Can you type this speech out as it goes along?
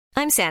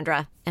I'm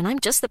Sandra, and I'm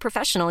just the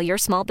professional your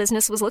small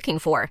business was looking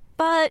for.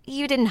 But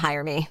you didn't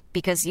hire me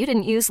because you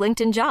didn't use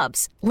LinkedIn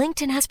Jobs.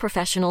 LinkedIn has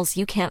professionals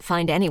you can't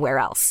find anywhere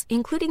else,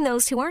 including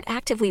those who aren't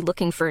actively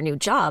looking for a new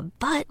job,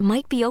 but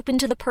might be open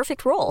to the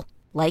perfect role,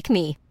 like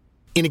me.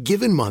 In a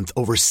given month,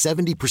 over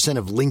 70%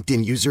 of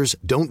LinkedIn users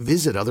don't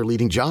visit other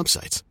leading job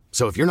sites.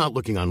 So if you're not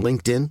looking on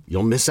LinkedIn,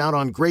 you'll miss out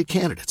on great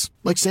candidates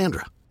like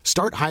Sandra.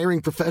 Start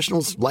hiring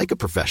professionals like a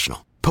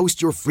professional.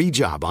 Post your free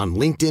job on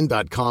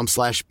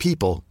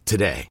linkedin.com/people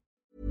today.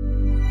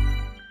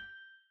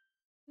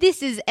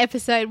 This is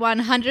episode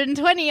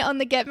 120 on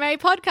the Get Merry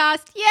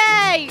podcast.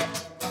 Yay!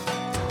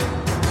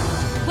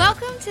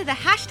 Welcome to the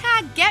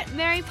hashtag Get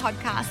Merry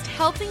podcast,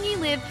 helping you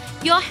live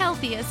your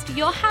healthiest,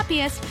 your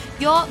happiest,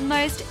 your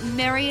most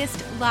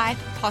merriest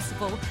life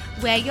possible.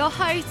 We're your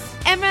hosts,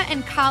 Emma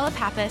and Carla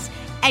Pappas,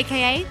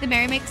 aka the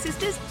Merry Make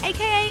Sisters,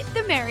 aka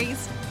the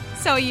Marys.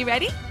 So are you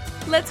ready?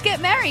 Let's get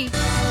merry.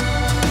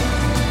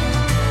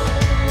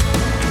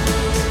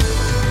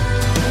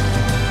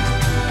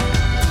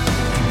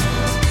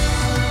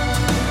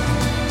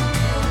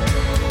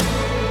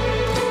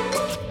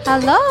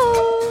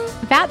 Hello.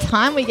 About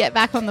time we get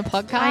back on the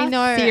podcast. I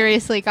know.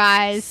 Seriously,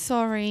 guys.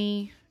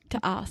 Sorry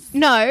to us.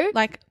 No.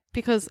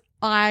 Because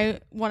I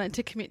wanted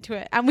to commit to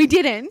it and we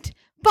didn't.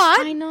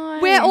 But I know.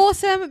 We're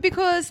awesome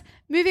because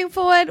moving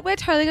forward, we're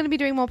totally going to be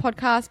doing more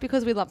podcasts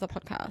because we love the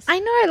podcast. I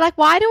know.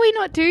 Why do we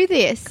not do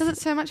this? Because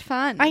it's so much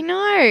fun. I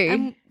know.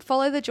 And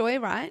follow the joy,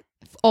 right?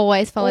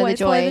 Always follow the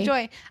joy. Follow the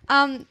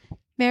joy.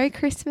 Merry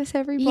Christmas,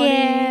 everybody.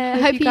 Yeah.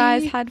 Hope you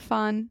guys had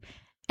fun.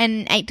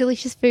 And ate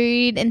delicious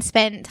food and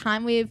spent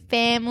time with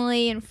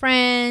family and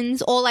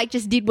friends, or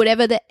just did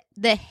whatever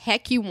the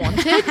heck you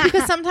wanted.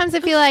 Because sometimes I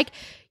feel like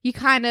you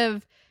kind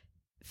of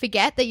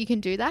forget that you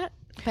can do that.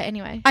 But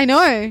anyway. I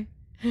know.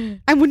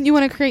 And wouldn't you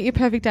want to create your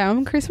perfect day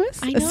on Christmas?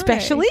 I know.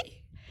 Especially?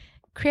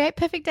 Create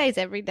perfect days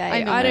every day.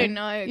 I know. I don't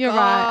know. You're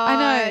right.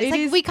 I know.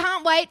 It's we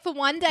can't wait for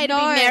one day to No.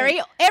 be merry.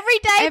 Every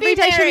day Every be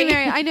day merry. should be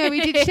merry. I know, we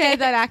did share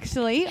that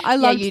actually. I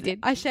loved you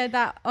did. I shared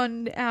that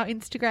on our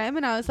Instagram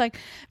and I was like,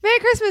 Merry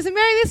Christmas and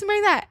Merry this and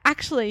Merry that.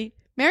 Actually,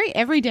 merry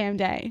every damn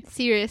day.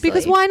 Seriously.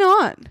 Because why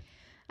not?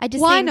 I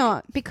just Why think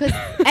not? Because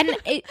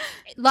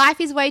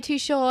life is way too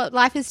short.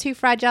 Life is too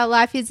fragile.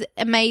 Life is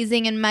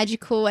amazing and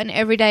magical, and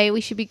every day we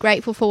should be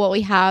grateful for what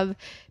we have,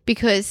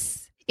 because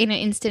in an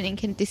instant it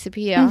can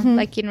disappear.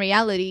 In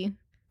reality,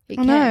 it I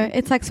can. know.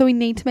 It's so we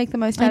need to make the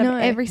most out of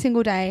every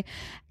single day.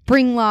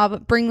 Bring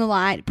love, bring the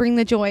light, bring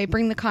the joy,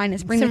 bring the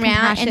kindness, bring the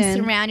compassion.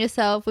 And surround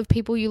yourself with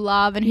people you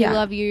love and who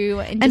love you.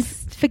 And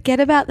just forget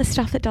about the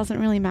stuff that doesn't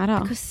really matter.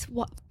 Because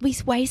we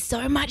waste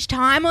so much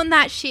time on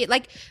that shit.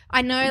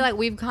 I know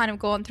we've kind of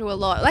gone through a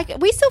lot.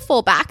 We still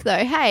fall back though.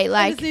 Hey,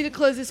 I just need to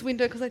close this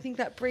window because I think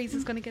that breeze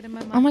is going to get in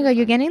my mouth. Oh my God,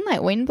 you're getting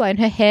wind blown.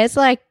 Her hair's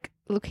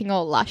looking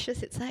all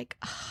luscious. It's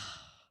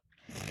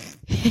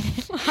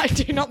I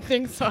do not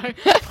think so.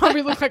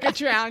 Probably look like a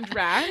drowned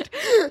rat.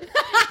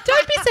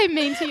 Don't be so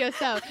mean to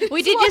yourself.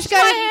 We did just go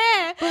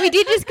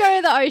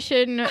to the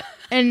ocean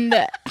and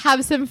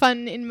have some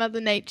fun in Mother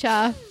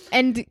Nature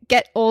and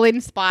get all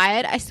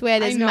inspired. I swear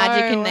there's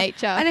magic in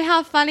nature. And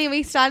how funny.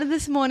 We started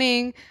this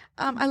morning.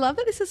 I love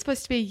that this is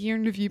supposed to be a year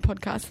in review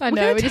podcast. I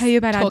know. We're going to tell you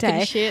about our talking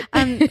day. Shit.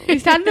 We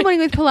started the morning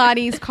with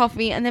Pilates,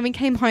 coffee, and then we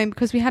came home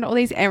because we had all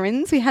these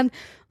errands. We had,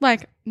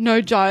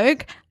 no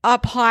joke, a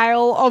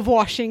pile of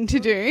washing to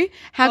do.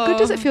 How good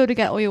does it feel to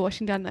get all your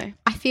washing done though?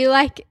 I feel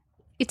like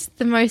it's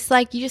the most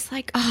you're just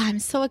I'm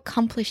so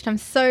accomplished. I'm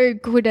so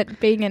good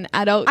at being an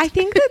adult. I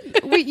think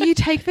that you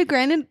take for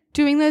granted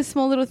doing those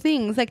small little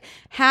things,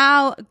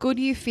 how good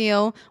you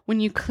feel when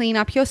you clean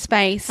up your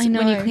space, when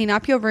you clean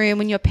up your room,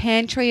 when your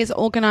pantry is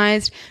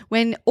organized,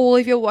 when all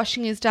of your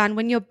washing is done,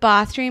 when your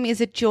bathroom is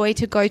a joy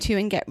to go to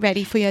and get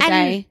ready for your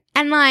day.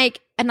 And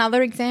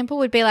another example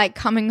would be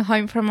coming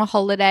home from a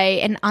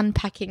holiday and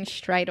unpacking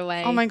straight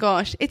away. Oh my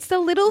gosh. It's the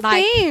little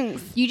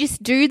things. You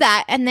just do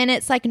that and then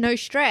it's no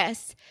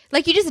stress.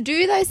 You just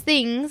do those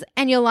things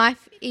and your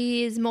life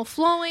is more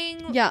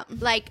flowing. Yeah.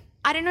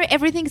 I don't know,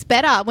 everything's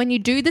better when you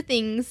do the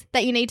things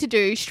that you need to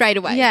do straight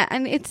away. Yeah,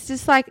 and it's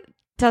just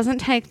doesn't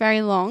take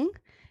very long.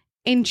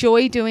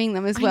 Enjoy doing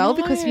them as well,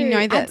 because you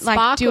know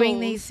that doing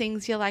these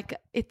things, you're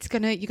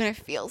you're gonna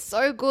feel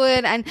so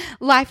good, and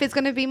life is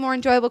gonna be more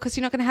enjoyable because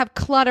you're not gonna have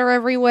clutter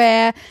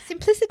everywhere.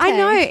 Simplicity. I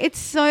know,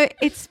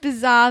 it's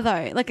bizarre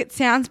though. It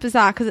sounds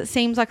bizarre because it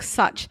seems like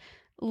such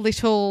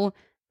little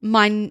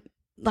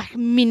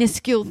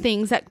minuscule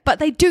things but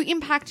they do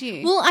impact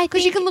you. Well, I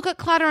because you can look at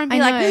clutter and be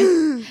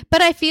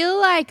but I feel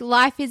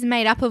life is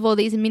made up of all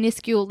these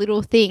minuscule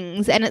little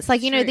things, and it's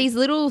these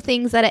little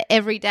things that are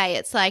every day.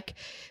 It's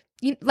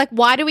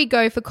why do we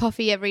go for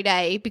coffee every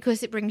day?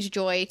 Because it brings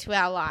joy to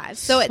our lives.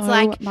 So it's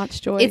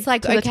much joy. It's to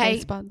the okay,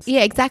 taste buds.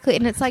 yeah, exactly.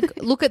 And it's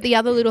look at the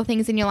other little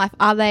things in your life.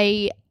 Are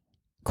they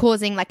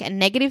causing like a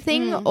negative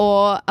thing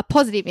or a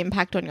positive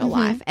impact on your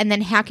life, and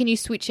then how can you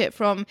switch it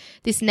from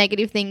this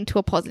negative thing to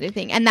a positive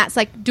thing? And that's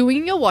like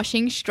doing your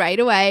washing straight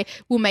away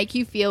will make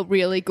you feel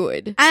really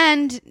good,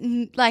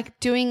 and like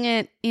doing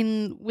it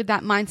with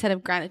that mindset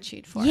of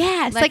gratitude for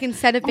it. Like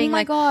instead of being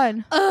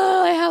God,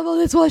 oh, I have all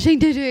this washing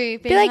to do,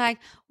 being like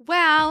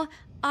wow,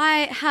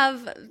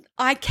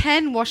 I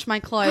can wash my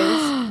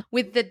clothes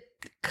with the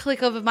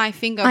click of my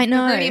finger. I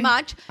know. Pretty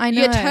much. I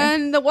know. You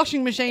turn the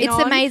washing machine on.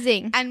 It's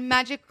amazing. And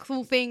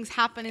magical things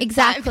happen.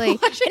 Exactly. No,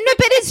 but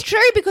it's true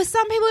because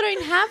some people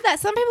don't have that.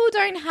 Some people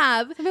don't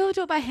have. Some people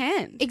do it by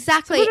hand.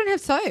 Exactly. Some people don't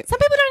have soap. Some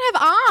people don't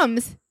have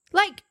arms.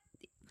 Like,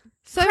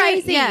 so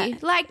crazy. Yeah.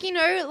 Like, you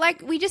know,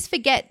 like we just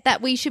forget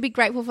that we should be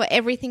grateful for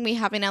everything we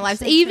have in our lives.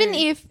 So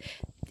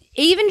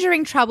Even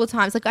during troubled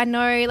times, like I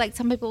know like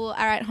some people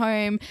are at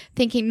home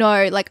thinking,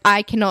 no, like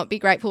I cannot be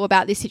grateful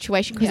about this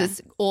situation because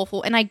it's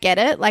awful. And I get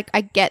it. Like I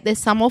get there's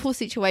some awful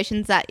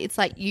situations that it's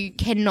like you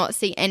cannot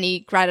see any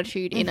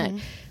gratitude in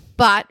it.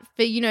 But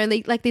for, you know,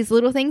 like these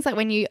little things, like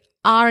when you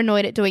are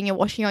annoyed at doing your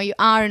washing or you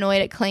are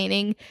annoyed at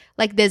cleaning,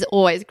 like there's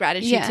always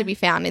gratitude to be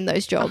found in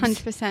those jobs.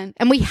 100%.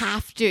 And we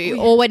have to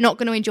or we're not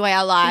going to enjoy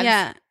our lives.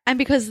 Yeah. And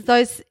because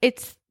those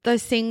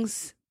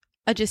things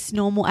are just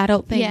normal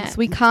adult things. Yeah.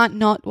 We can't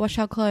not wash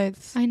our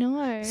clothes. I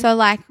know. So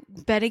like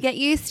better get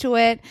used to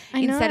it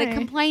instead of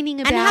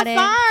complaining about and have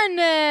fun.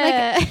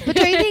 Like, but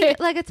don't you think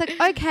like it's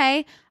like,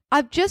 okay,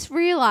 I've just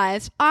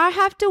realized I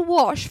have to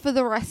wash for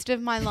the rest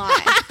of my life.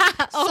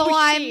 So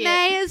I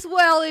may as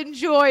well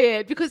enjoy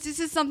it because this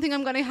is something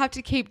I'm going to have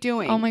to keep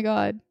doing. Oh my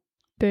God.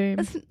 Boom.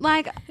 It's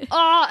like,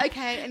 oh,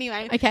 okay.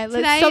 Anyway. Okay,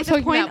 let's stop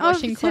talking about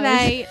washing clothes.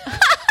 Today,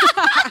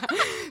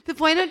 the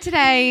point of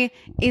today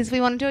is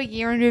we want to do a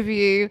year in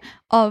review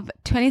of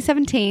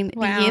 2017,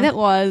 the year that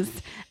was.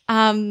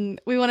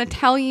 We want to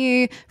tell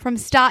you from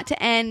start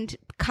to end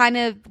kind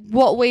of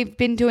what we've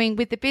been doing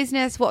with the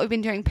business, what we've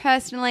been doing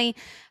personally,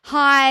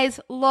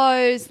 highs,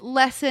 lows,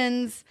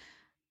 lessons,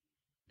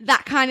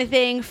 that kind of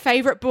thing,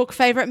 favorite book,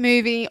 favorite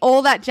movie,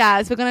 all that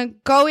jazz. We're going to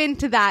go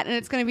into that and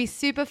it's going to be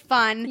super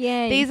fun.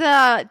 Yay. These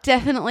are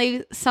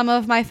definitely some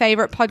of my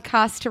favorite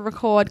podcasts to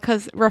record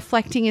because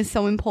reflecting is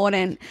so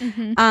important.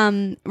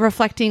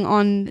 Reflecting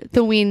on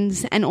the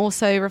wins and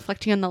also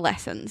reflecting on the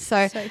lessons.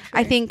 So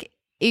I think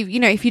if you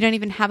don't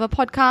even have a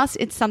podcast,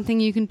 it's something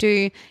you can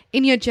do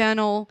in your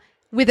journal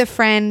with a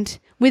friend,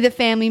 with a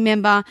family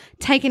member,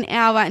 take an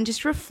hour and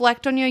just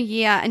reflect on your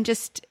year and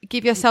just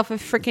give yourself a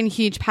freaking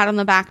huge pat on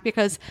the back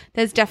because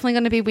there's definitely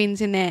going to be wins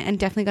in there and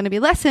definitely going to be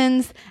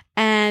lessons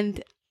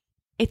and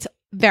it's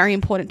very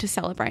important to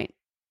celebrate.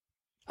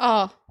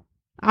 Oh,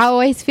 I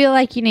always feel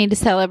like you need to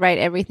celebrate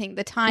everything,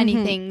 the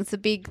tiny things, the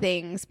big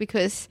things,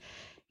 because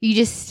you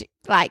just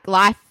like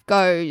life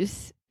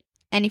goes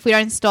and if we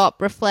don't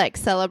stop, reflect,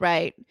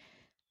 celebrate,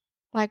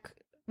 like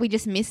we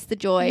just miss the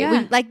joy.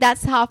 Yeah. Like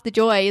that's half the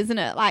joy, isn't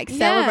it? Like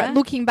celebrate,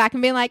 looking back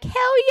and being like,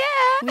 hell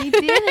yeah, we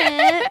did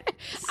it.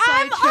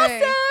 I'm true.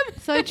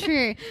 awesome. So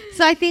true.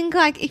 So I think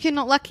like if you're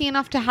not lucky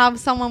enough to have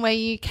someone where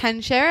you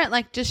can share it,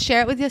 like just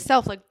share it with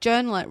yourself, like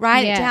journal it,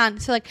 write it down.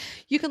 So like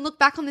you can look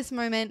back on this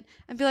moment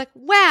and be like,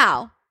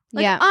 wow,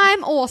 like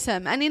I'm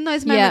awesome. And in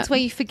those moments where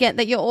you forget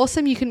that you're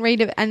awesome, you can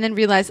read it and then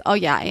realize, oh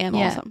yeah, I am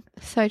awesome.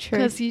 So true.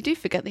 Because you do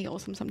forget that you're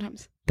awesome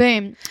sometimes.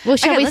 Boom. Well,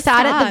 shall we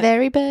start at the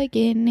very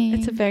beginning?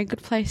 It's a very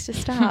good place to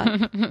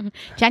start.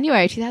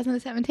 January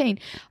 2017.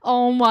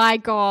 Oh my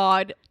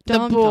God. The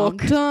book.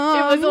 Dum, dum.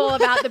 It was all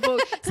about the book.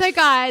 So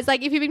guys,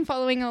 like if you've been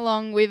following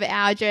along with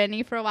our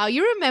journey for a while,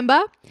 you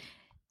remember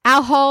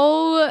our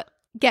whole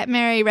Get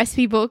Merry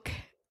recipe book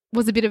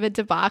was a bit of a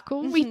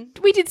debacle.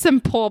 We did some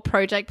poor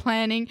project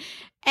planning.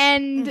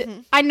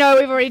 And I know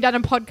we've already done a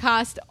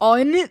podcast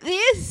on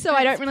this, so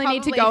I don't really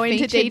need to go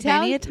into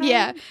detail.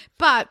 Yeah.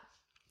 But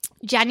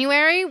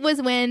January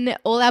was when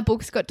all our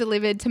books got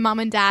delivered to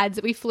mum and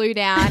dad's. We flew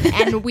down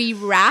and we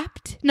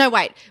wrapped. No,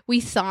 wait. We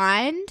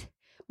signed.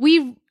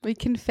 We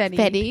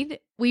confettied.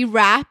 We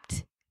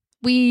wrapped.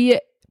 We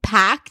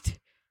packed.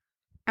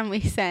 And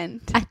we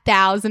sent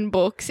 1,000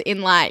 books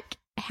in like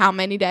how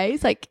many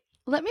days? Like,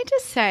 let me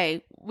just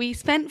say, we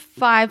spent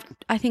 4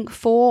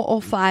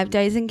 or 5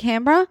 days in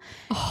Canberra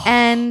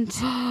and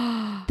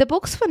the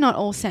books were not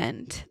all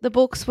sent. The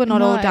books were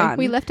not all done.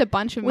 We left a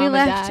bunch of mum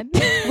and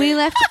dad. We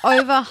left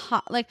over,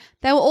 like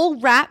they were all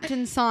wrapped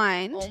and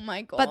signed. Oh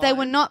my God. But they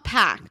were not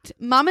packed.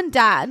 Mum and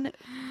dad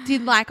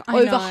did like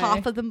over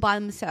half of them by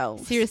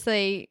themselves.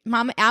 Seriously,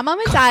 our mum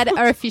and dad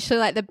are officially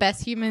like the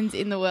best humans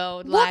in the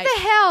world. What like, the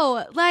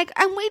hell? Like,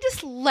 and we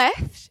just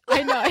left.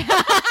 I know.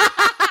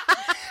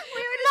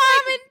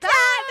 Mum and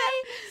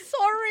dad,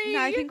 sorry.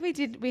 No, I think we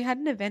did. We had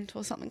an event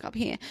or something up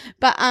here,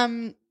 but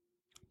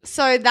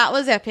so that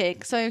was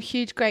epic. So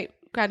huge, great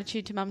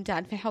gratitude to mum and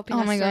dad for helping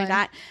us through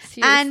that,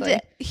 Seriously.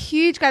 and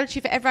huge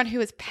gratitude for everyone who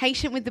was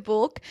patient with the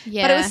book.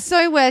 Yeah, but it was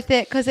so worth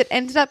it because it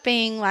ended up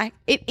being like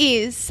it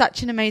is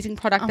such an amazing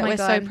product that we're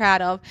so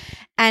proud of,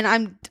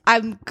 and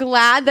I'm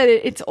glad that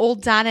it's all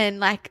done and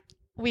like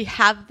we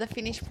have the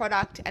finished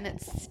product and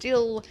it's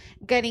still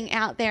getting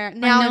out there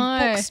now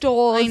in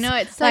bookstores. I know,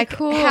 it's so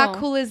cool. How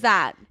cool is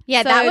that?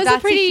 Yeah, So that was that's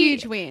a pretty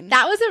huge win.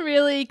 That was a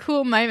really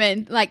cool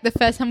moment, like the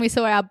first time we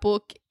saw our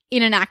book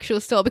in an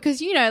actual store,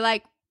 because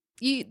like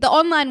the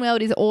online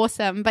world is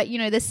awesome, but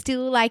there's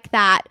still like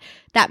that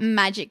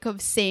magic of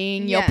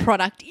seeing your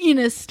product in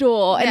a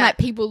store and like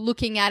people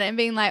looking at it and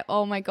being like,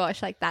 oh my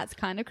gosh, like that's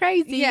kind of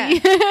crazy. Yeah.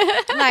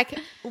 Like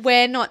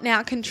we're not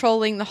now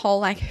controlling the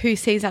whole like who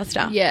sees our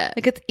stuff. Yeah.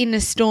 Like it's in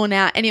a store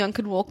now. Anyone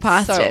could walk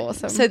past So it.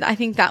 awesome. So I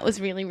think that was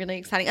really, really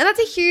exciting. And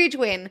that's a huge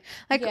win.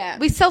 Like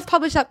we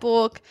self-published that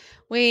book.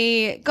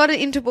 We got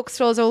it into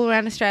bookstores all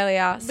around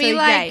Australia. So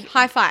yay,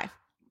 high five.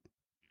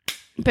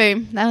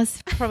 Boom. That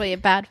was probably a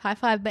bad high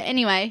five, but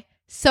anyway,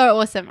 so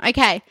awesome.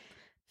 Okay.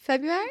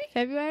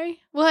 February?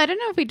 Well, I don't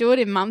know if we do it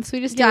in months. We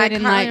just do I it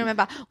in can't like. really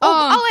remember.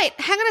 Oh, wait.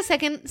 Hang on a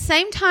second.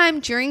 Same time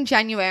during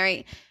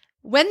January,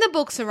 when the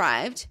books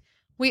arrived,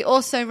 we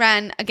also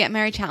ran a Get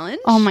Merry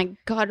challenge. Oh my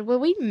God. Were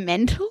we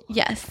mental?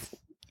 Yes.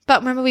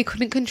 But remember, we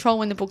couldn't control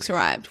when the books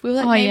arrived. We were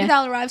like, maybe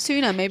they'll arrive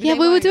sooner. Maybe they we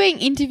were won't. doing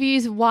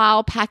interviews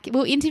while we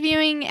were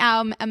interviewing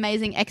our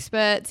amazing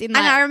experts in. And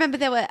I remember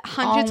there were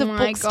hundreds of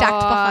books stacked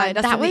behind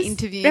us in the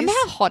interviews. Remember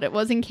how hot it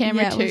was in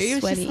Canberra too? It was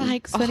Sweaty. just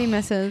like sweaty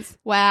messes.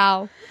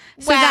 Wow.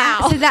 So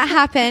that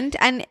happened.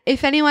 And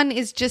if anyone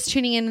is just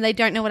tuning in and they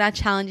don't know what our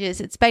challenge is,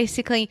 it's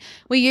basically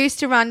we used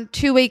to run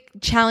 2-week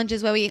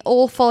challenges where we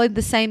all followed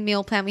the same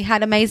meal plan. We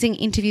had amazing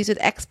interviews with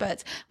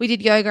experts. We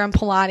did yoga and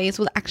Pilates.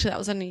 Well, actually, that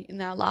was only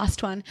in our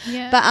last one.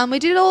 Yeah. But we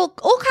did all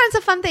kinds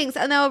of fun things,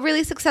 and they were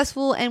really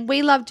successful, and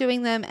we loved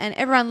doing them, and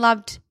everyone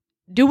loved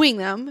doing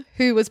them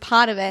who was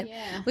part of it.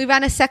 Yeah. We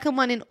ran a second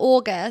one in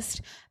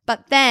August,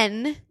 but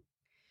then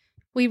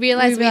we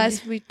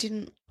realized we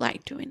didn't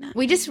like doing that.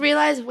 We just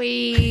realized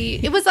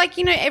it was like,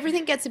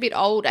 everything gets a bit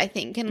old, I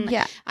think. And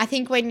I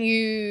think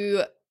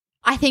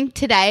I think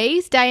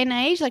today's day and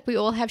age, like we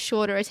all have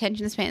shorter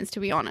attention spans, to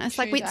be honest.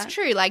 It's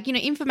true. Like,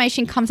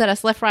 information comes at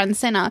us left, right and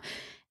center,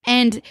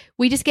 and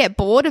we just get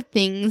bored of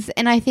things.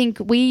 And I think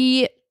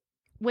we're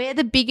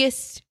the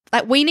biggest,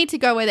 like we need to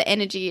go where the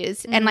energy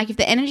is. And like if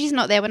the energy is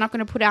not there, we're not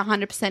going to put our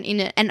 100% in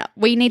it. And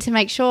we need to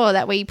make sure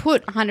that we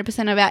put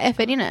 100% of our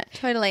effort in it.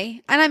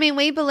 Totally. And I mean,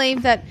 we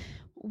believe that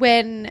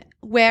when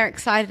we're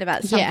excited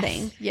about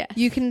something,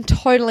 you can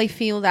totally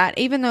feel that.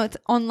 Even though it's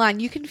online,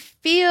 you can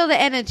feel the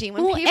energy.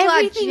 When people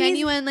are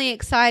genuinely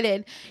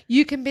excited,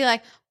 you can be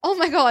like, oh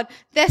my God,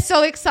 they're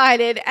so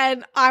excited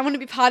and I want to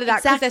be part of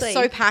that because they're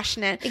so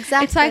passionate.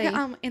 Exactly. It's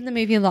like in the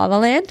movie La La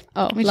Land,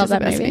 which love is the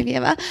that best movie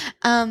ever.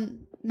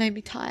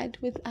 Maybe tied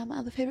with our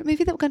other favorite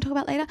movie that we're going to talk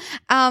about later.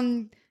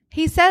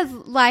 He says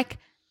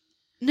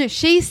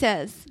she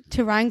says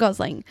to Ryan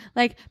Gosling,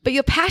 like, but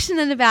you're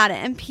passionate about it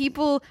and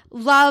people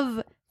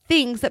love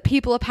things that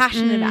people are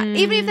passionate about.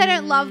 Even if they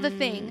don't love the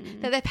thing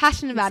that they're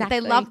passionate about, they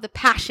love the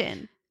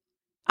passion.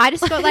 I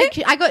just got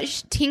I got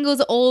tingles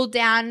all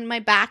down my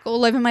back,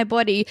 all over my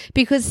body,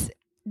 because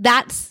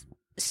that's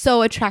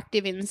so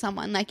attractive in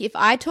someone. Like if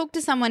I talk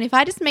to someone, if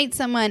I just meet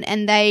someone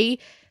and they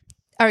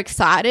are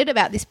excited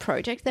about this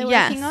project they're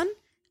working on,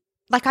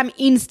 like I'm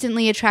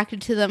instantly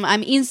attracted to them.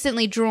 I'm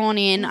instantly drawn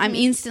in. I'm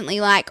instantly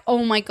like,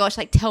 oh my gosh,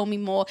 like tell me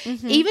more.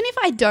 Even if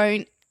I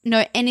don't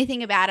know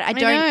anything about it, I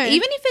don't,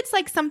 even if it's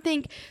like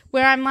something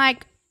where I'm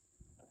like,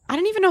 I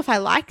don't even know if I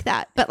like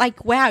that, but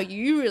like, wow,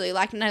 you really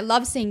like it. And I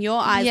love seeing your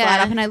eyes light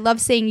up and I love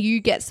seeing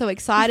you get so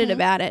excited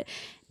about it.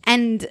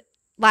 And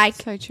like,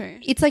 so true.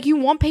 It's like you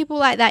want people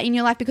like that in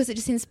your life because it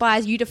just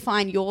inspires you to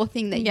find your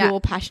thing that you're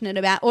passionate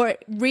about, or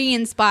it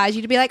re-inspires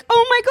you to be like,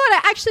 oh my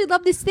God, I actually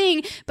love this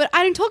thing, but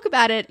I don't talk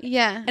about it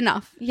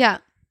enough. Yeah.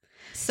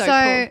 So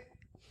cool.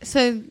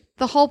 So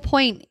the whole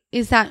point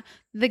is that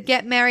the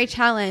Get Merry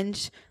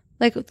challenge,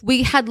 like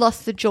we had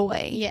lost the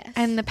joy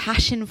and the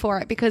passion for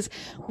it because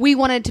we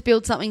wanted to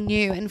build something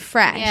new and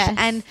fresh. Yes.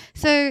 And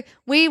so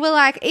we were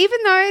like, even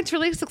though it's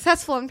really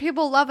successful and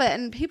people love it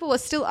and people were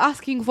still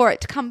asking for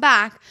it to come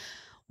back,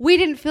 we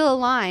didn't feel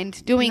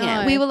aligned doing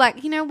it. We were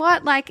like, you know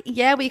what? Like,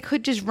 we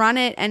could just run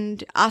it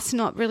and us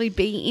not really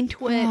be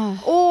into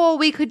it. Or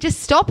we could just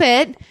stop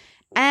it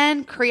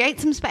and create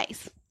some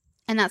space.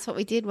 And that's what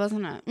we did,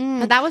 wasn't it?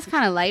 But that was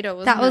kind of later,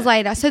 wasn't it? That was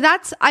later. So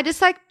I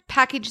just like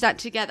packaged that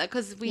together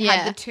because we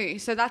had the two.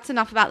 So that's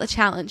enough about the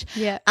challenge.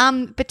 Yeah.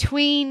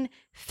 Between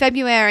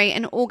February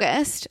and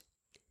August,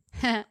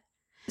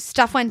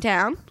 stuff went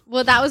down.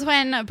 Well, that was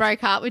when I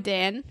broke up with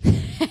Dan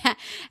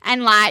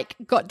and like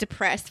got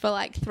depressed for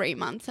like 3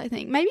 months, I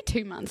think. Maybe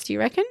 2 months, do you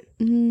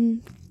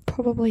reckon?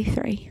 Probably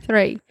 3.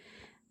 3.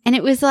 And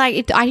it was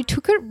like, I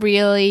took it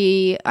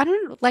really, I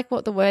don't like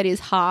what the word is,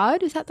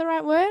 hard. Is that the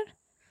right word?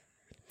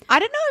 I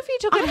don't know if you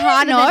took it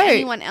harder than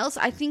anyone else.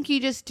 I think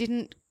you just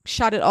didn't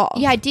shut it off.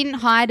 Yeah, I didn't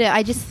hide it.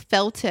 I just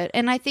felt it.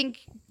 And I think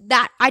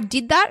that I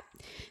did that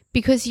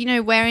because,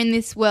 we're in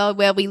this world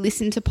where we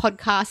listen to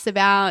podcasts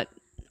about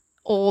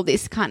all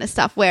this kind of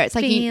stuff where it's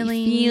like you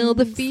feel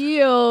the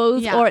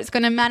feels or it's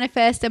going to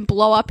manifest and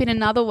blow up in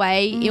another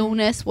way,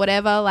 illness,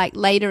 whatever, like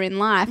later in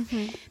life.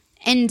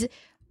 And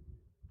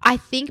I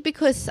think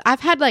because I've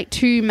had like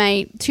two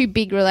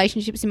big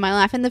relationships in my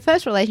life, and the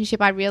first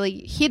relationship I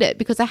really hid it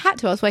because I had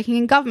to. I was working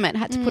in government,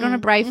 had to put on a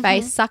brave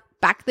face, suck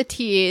back the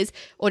tears,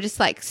 or just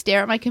like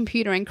stare at my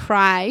computer and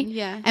cry.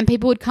 Yeah. And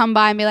people would come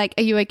by and be like,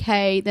 "Are you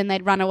okay?" Then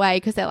they'd run away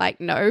because they're like,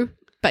 "No,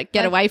 but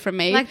get away from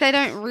me." Like they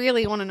don't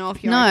really want to know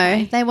if you're no,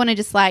 okay. they want to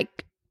just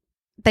like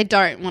they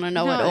don't want to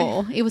know at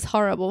all. It was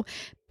horrible.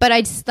 But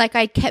I just like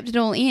I kept it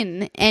all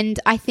in, and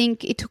I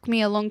think it took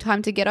me a long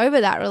time to get over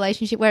that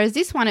relationship. Whereas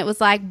this one, it was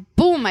like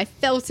boom, I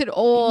felt it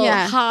all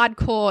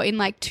hardcore in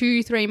like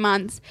 2-3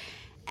 months,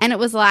 and it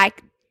was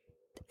like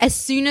as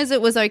soon as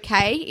it was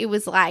okay, it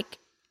was like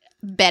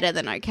better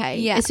than okay.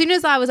 Yeah. As soon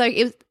as I was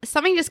okay,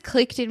 something just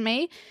clicked in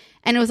me,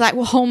 and it was like,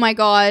 well, oh my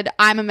God,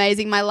 I'm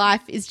amazing. My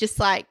life is just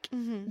like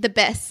the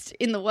best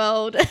in the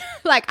world.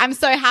 Like I'm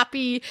so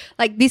happy.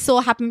 Like this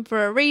all happened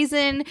for a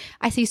reason.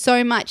 I see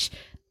so much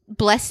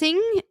blessing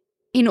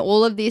in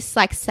all of this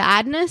like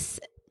sadness,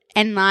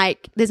 and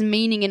like there's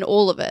meaning in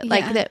all of it.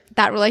 Like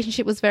that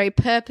relationship was very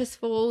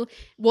purposeful,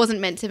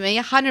 wasn't meant to be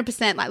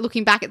 100%. Like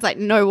looking back, it's like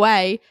no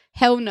way,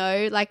 hell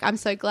no. Like I'm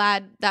so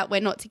glad that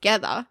we're not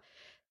together,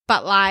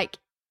 but like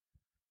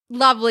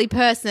lovely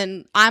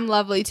person, I'm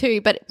lovely too,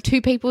 but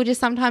two people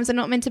just sometimes are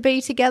not meant to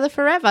be together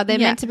forever. They're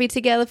meant to be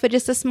together for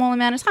just a small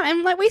amount of time,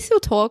 and like we still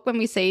talk when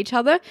we see each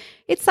other.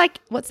 It's like,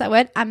 what's that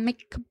word?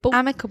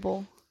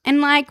 Amicable. And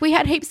like we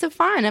had heaps of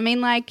fun. I mean,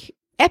 like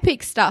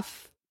epic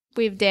stuff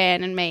with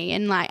Dan and me,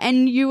 and like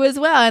and you as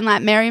well. And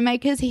like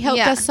Merrymakers, he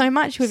helped us so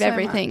much with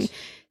everything. Much.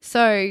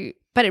 So,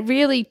 but it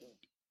really,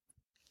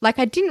 like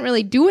I didn't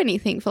really do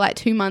anything for like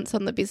 2 months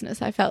on the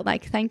business. I felt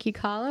like thank you,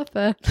 Carla,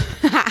 for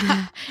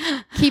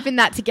keeping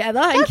that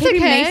together and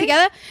keeping me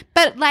together.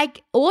 But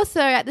like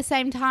also at the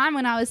same time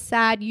when I was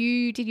sad,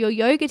 you did your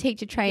yoga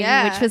teacher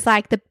training, which was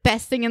like the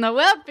best thing in the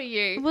world for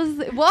you.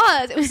 It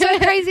was so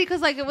crazy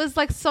because like it was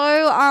like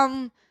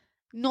so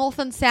North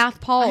and South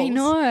poles. I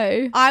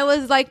know. I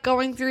was like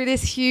going through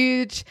this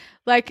huge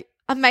like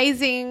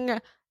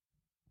amazing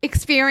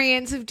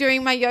experience of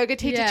doing my yoga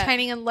teacher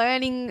training and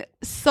learning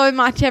so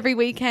much every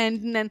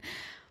weekend, and then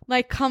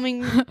like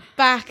coming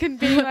back and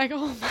being like,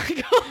 oh my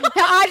God.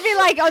 I'd be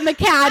like on the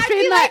couch. I'd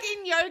be like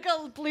in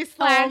yoga bliss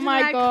land. Oh my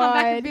and God. Come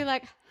back and be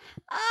like,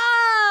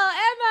 oh,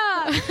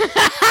 Emma.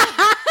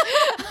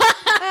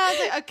 And I was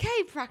like,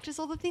 okay, practice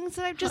all the things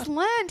that I've just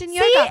learned in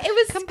yoga. It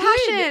was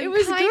compassion, good. It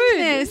was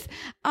kindness,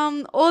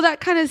 all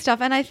that kind of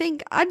stuff. And I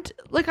think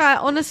I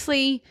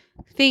honestly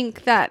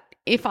think that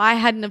if I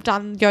hadn't have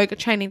done yoga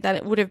training,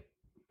 that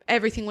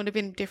everything would have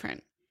been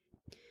different.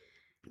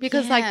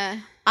 Because like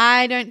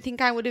I don't think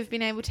I would have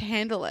been able to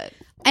handle it.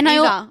 And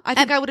I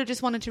think I would have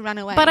just wanted to run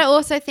away. But I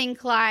also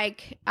think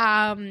like,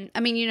 I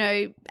mean, you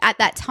know, at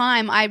that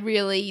time I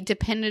really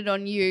depended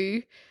on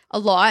you a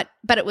lot,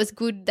 but it was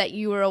good that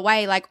you were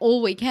away like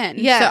all weekend.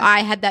 Yeah. So I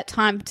had that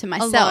time to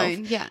myself.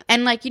 Alone, yeah.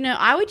 And like, you know,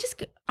 I would just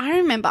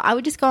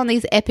go on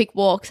these epic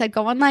walks. I'd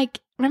go on like,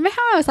 remember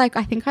how I was like,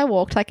 I think I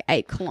walked like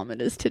 8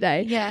 kilometers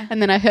today. Yeah.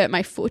 And then I hurt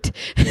my foot.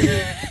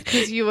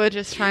 Because you were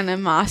just trying to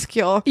mask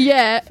your...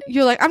 Yeah.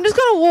 You're like, I'm just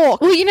going to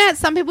walk. Well, you know,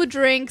 some people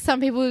drink, some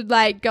people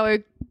like go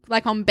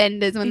like on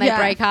benders when they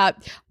break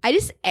up. I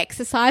just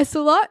exercised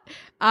a lot.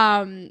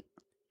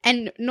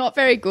 And not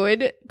very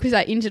good because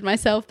I injured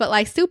myself, but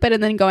like still better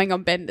than going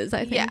on benders,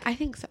 I think. Yeah, I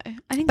think so.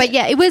 But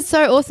yeah, it was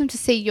so awesome to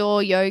see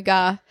your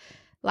yoga,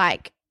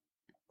 like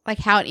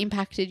how it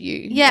impacted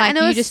you. Yeah, like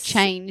and you just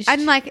changed.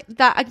 And like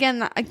that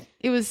again,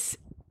 it was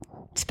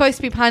supposed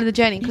to be part of the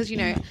journey because, you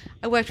know,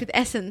 I worked with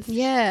Essence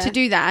to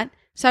do that.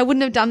 So I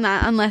wouldn't have done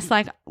that unless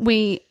like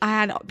I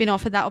had been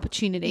offered that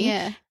opportunity.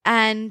 Yeah.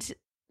 And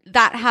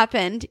that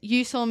happened.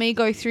 You saw me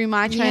go through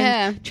my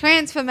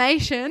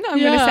transformation, I'm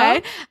going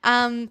to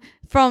say,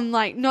 from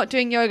like not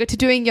doing yoga to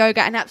doing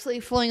yoga and absolutely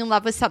falling in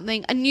love with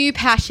something, a new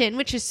passion,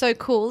 which is so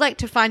cool, like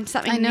to find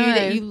something new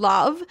that you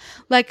love.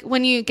 Like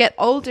when you get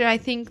older, I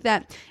think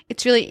that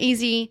it's really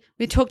easy,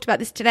 we talked about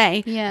this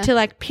today, to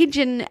like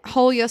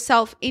pigeonhole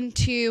yourself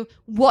into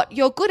what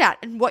you're good at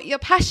and what you're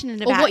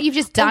passionate about. Or what you've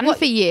just done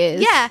for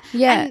years. Yeah.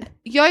 And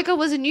yoga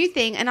was a new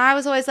thing, and I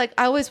was always like,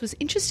 I always was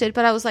interested,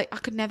 but I was like, I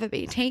could never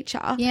be a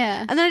teacher.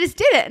 Yeah. And then I just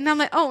did it, and I'm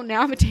like, oh,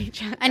 now I'm a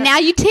teacher. And now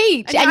you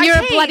teach, and you're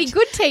a bloody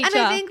good teacher. And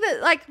I think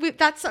that like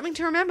that's something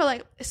to remember.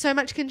 Like so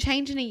much can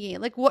change in a year.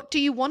 Like what do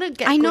you want to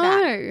get good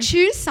at?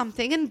 Choose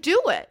something and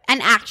do it.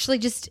 And actually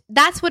just,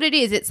 that's what it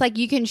is. It's like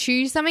you can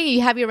choose something,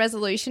 you have your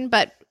resolution,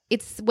 but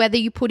it's whether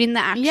you put in the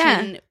action.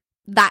 Yeah.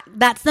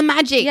 That's the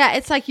magic. Yeah,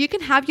 it's like you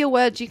can have your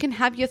words, you can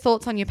have your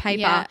thoughts on your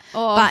paper,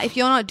 but if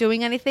you're not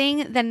doing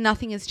anything, then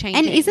nothing is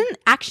changing. And isn't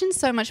action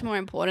so much more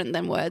important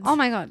than words? Oh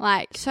my God.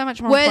 Like so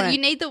much more important.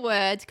 You need the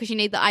words because you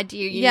need the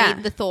idea, you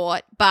need the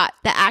thought, but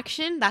the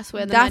action, that's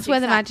where the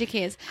magic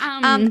is.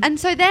 And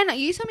so then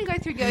you saw me go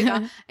through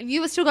yoga and you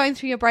were still going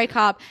through your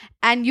breakup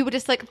and you were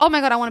just like, oh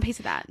my God, I want a piece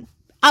of that.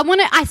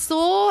 I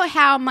saw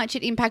how much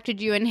it impacted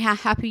you and how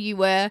happy you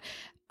were.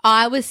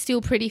 I was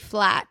still pretty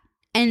flat.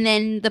 And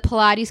then the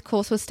Pilates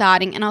course was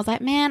starting and I was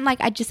like, man, like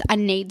I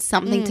need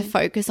something to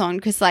focus on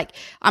because like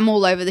I'm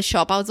all over the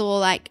shop. I was all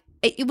like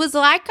it was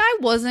like I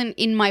wasn't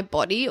in my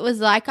body. It was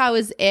like I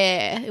was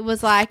air. It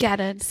was like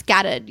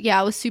scattered. Yeah,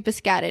 I was super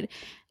scattered.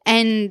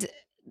 And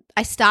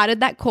I started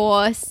that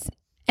course,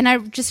 and I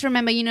just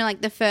remember,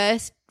 like the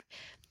first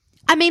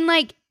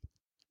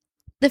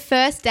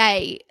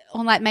day,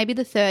 or like maybe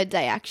the third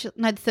day, actually,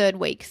 no, the third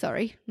week,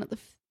 sorry,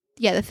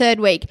 the third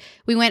week,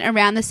 we went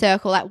around the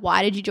circle, like,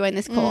 why did you join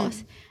this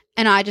course?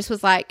 And I just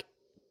was like,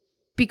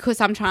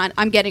 because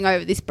I'm getting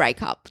over this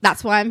breakup.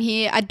 That's why I'm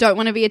here. I don't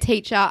want to be a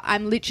teacher.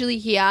 I'm literally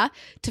here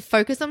to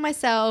focus on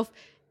myself.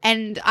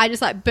 And I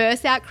just like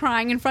burst out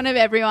crying in front of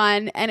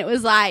everyone. And it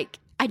was like,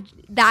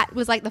 that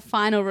was like the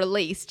final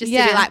release, just to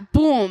be like,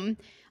 boom,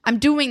 I'm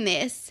doing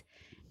this.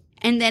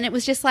 And then it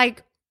was just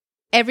like,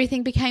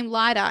 everything became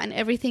lighter, and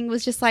everything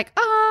was just like,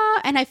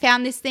 and I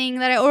found this thing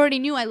that I already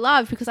knew I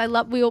loved, because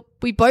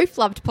we both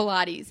loved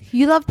Pilates.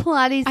 You love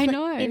Pilates. I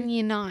know. In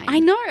year 9. I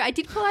know. I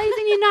did Pilates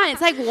in year 9.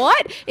 It's like,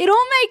 what? It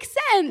all makes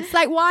sense.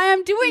 Like, why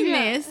I'm doing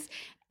this.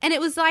 And it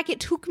was like,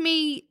 it took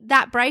me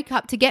that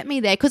breakup to get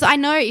me there, because I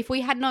know if we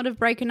had not have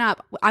broken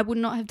up, I would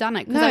not have done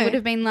it, because I would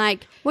have been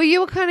like... Well, you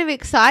were kind of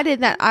excited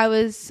that I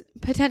was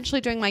potentially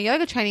doing my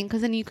yoga training,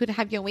 because then you could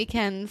have your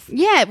weekends.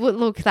 Yeah, well,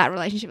 look, that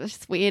relationship was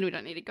just weird. We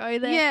don't need to go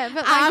there. Yeah,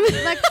 but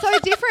like so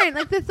different.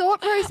 Like the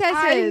thought processes.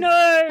 I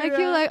know. Like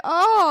you're like,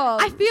 oh.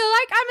 I feel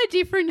like I'm a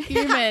different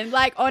human.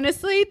 Like,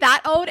 honestly,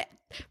 that old...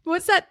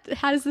 What's that?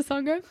 How does the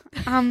song go?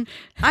 I'm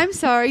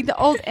sorry, the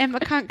old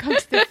Emma can't come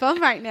to the phone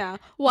right now.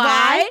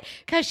 Why?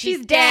 Because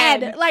she's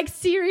dead. Like,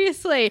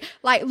 seriously.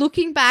 Like,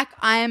 looking back,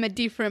 I am a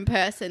different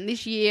person.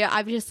 This year,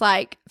 I've just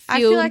like I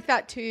feel like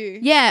that too.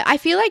 Yeah, I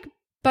feel like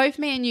both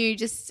me and you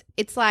just,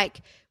 it's like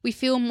we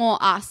feel more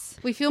us.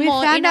 We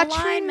more found in our alignment.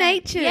 true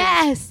nature.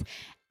 Yes.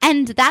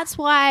 And that's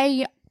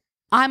why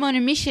I'm on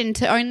a mission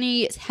to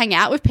only hang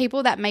out with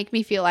people that make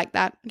me feel like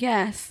that.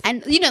 Yes.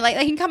 And, like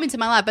they can come into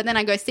my life, but then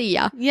I go, see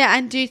ya. Yeah,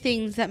 and do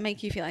things that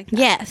make you feel like that.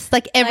 Yes,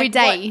 like every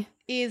day. What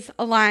is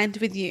aligned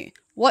with you?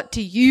 What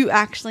do you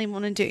actually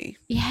want to do?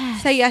 Yeah.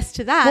 Say yes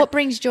to that. What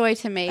brings joy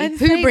to me? And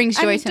Who brings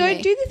joy to me?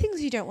 Don't do the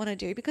things you don't want to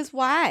do, because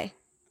why?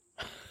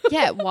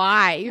 Yeah,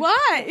 why?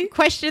 Why?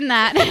 Question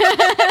that. Like,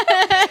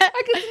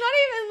 it's not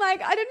even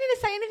like, I don't need to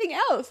say anything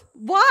else.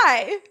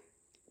 Why?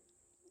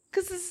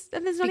 Because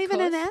there's not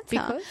even an answer.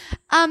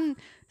 Because?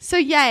 So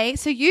yay.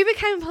 So you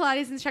became a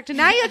Pilates instructor.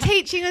 Now you're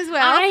teaching as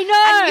well. I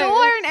know. And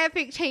you're an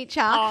epic teacher.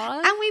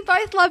 Aww. And we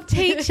both love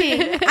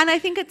teaching. And I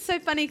think it's so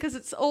funny because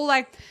it's all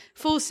like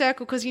full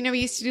circle, because, we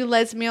used to do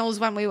Les Mills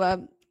when we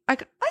were...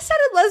 Like, I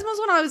started Les Mills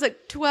when I was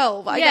like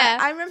 12.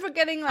 I remember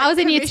getting like... I was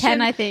in year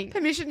 10, I think.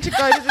 Permission to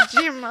go to the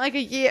gym like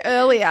a year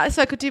earlier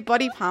so I could do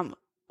body pump,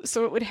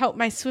 so it would help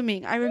my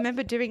swimming. I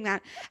remember doing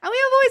that. And we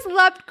have always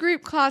loved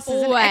group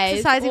classes and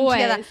exercising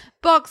together.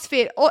 Box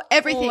fit, or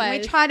everything. We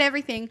tried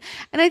everything.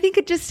 And I think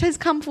it just has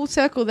come full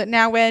circle that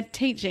now we're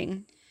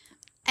teaching.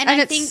 And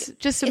I think it's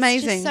just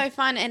amazing. It's just so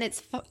fun, and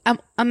it's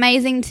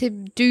amazing to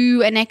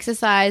do an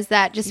exercise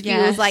that just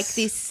feels like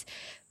this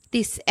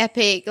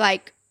epic,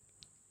 like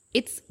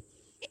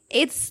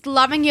it's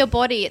loving your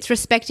body, it's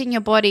respecting your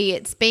body,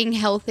 it's being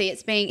healthy,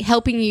 it's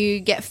helping you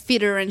get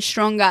fitter and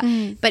stronger,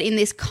 but in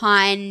this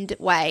kind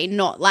way,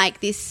 not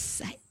like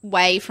this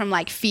way from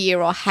like fear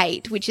or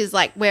hate, which is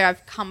like where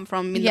I've come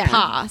from in the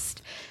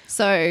past.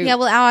 So yeah,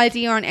 well, our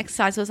idea on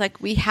exercise was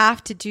like, we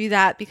have to do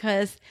that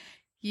because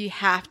you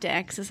have to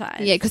exercise.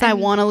 Yeah, because I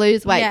want to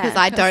lose weight, because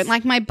I don't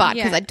like my butt,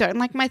 because I don't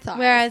like my thighs.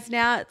 Whereas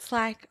now it's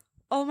like,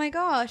 oh my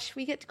gosh,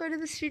 we get to go to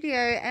the studio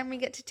and we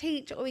get to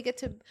teach, or we get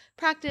to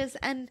practice,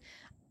 and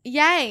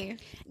yay.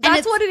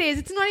 That's what it is.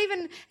 It's not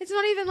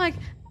even like,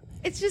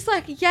 it's just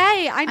like,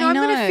 yay, I know I'm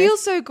going to feel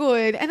so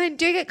good, and I'm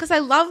doing it because I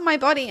love my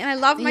body and I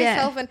love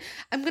myself, and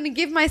I'm going to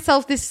give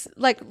myself this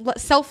like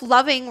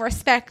self-loving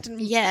respect and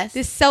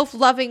this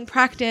self-loving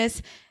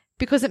practice,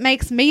 because it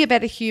makes me a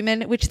better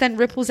human, which then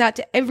ripples out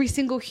to every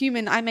single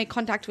human I make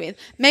contact with.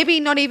 Maybe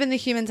not even the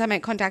humans I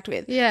make contact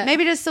with. Yeah.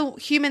 Maybe just the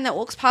human that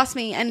walks past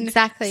me and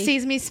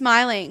sees me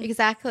smiling.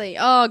 Exactly.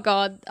 Oh,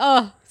 God.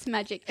 Oh, it's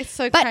magic. It's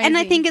so crazy. And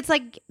I think it's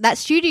like that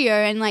studio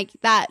and like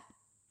that,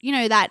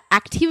 that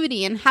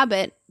activity and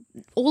habit,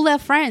 all our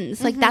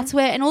friends, like that's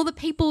where, and all the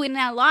people in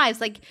our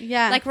lives, like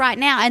right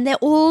now, and they're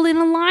all in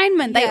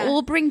alignment. They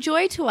all bring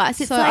joy to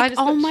us. It's so like,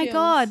 oh my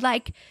God,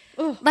 like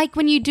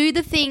when you do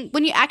the thing,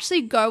 when you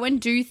actually go and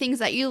do things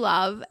that you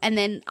love, and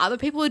then other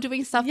people are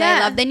doing stuff they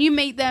love, then you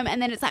meet them,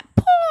 and then it's like,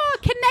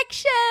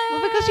 connection.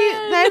 Well, because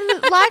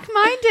they're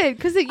like-minded,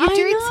 because you're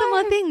doing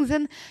similar things,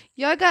 and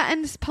yoga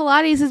and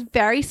Pilates is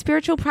very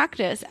spiritual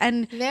practice,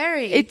 and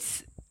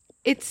it's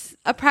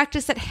a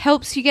practice that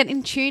helps you get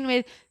in tune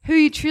with who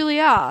you truly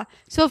are.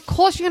 So of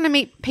course you're going to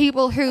meet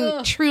people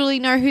who truly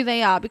know who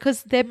they are,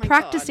 because they're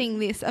practicing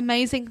this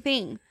amazing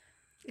thing.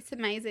 It's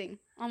amazing.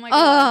 Oh my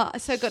God. Oh,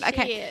 so good. Shit.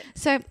 Okay.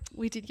 So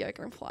we did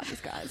yoga and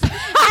Pilates, guys.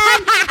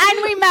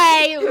 and we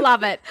may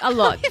love it a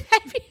lot. We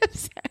may be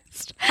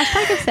obsessed.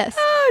 #obsessed.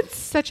 Oh, it's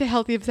such a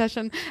healthy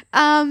obsession.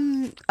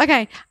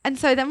 Okay, and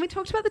so then we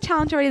talked about the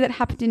challenge already that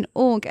happened in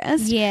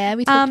August. Yeah,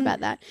 we talked about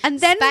that. And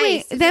then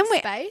space.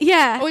 space?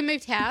 Yeah. Oh, we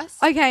moved house.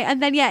 Okay,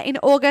 and then in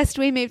August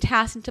we moved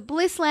house into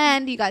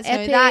Blissland. You guys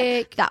know that.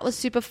 Epic. That was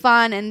super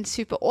fun and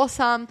super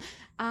awesome.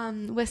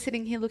 We're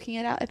sitting here looking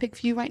at our epic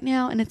view right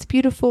now, and it's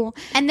beautiful.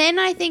 And then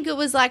I think it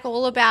was like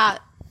all about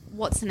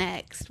what's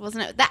next,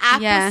 wasn't it? The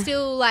app was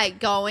still like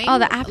going. Oh,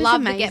 the app is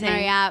Love amazing. the Get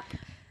Merry app.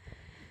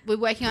 We're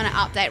working on an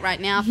update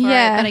right now for it.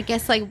 Yeah. But I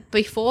guess like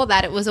before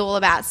that, it was all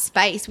about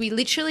space. We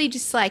literally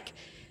just like,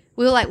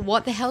 we were like,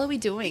 what the hell are we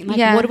doing?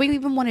 Like, what do we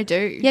even want to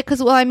do? Yeah,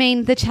 because, well, I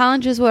mean, the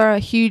challenges were a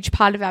huge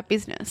part of our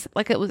business.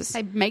 Like, it was...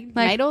 They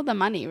made all the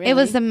money, really. It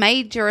was the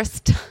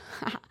majorest...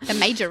 the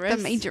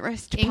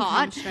majorest income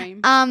part.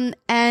 stream.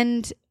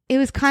 And it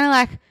was kind of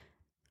like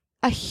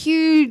a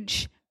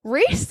huge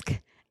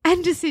risk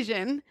and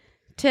decision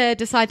to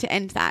decide to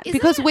end that.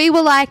 Because we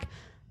were like,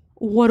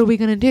 what are we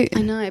going to do?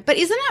 I know. But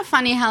isn't it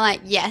funny how, like,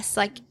 yes,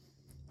 like,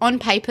 on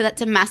paper,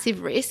 that's a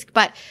massive risk,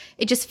 but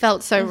it just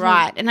felt so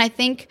right. And I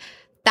think...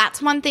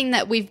 that's one thing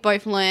that we've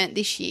both learned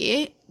this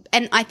year.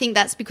 And I think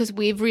that's because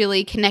we've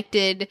really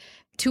connected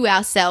to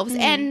ourselves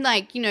and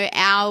like, you know,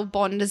 our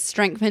bond has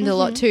strengthened a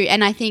lot too.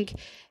 And I think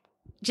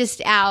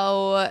just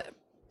our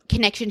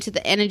connection to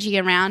the energy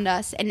around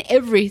us and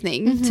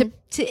everything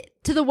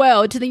to the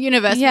world, to the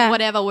universe,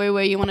 whatever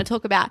where you want to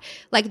talk about,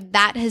 like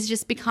that has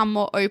just become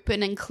more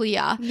open and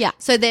clear. Yeah.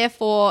 So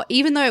therefore,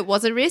 even though it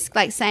was a risk,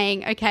 like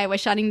saying, okay, we're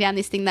shutting down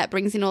this thing that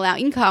brings in all our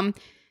income,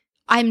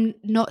 I'm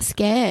not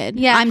scared.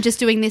 Yeah. I'm just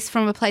doing this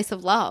from a place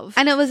of love.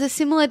 And it was a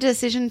similar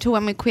decision to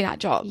when we quit our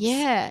jobs.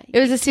 Yeah. It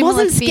was a similar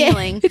Wasn't scared.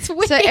 feeling. It's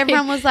weird. So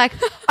everyone was like, I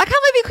can't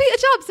believe you quit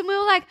your jobs. And we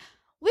were like,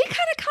 we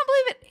kind of can't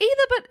believe it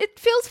either, but it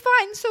feels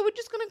fine. So we're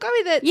just going to go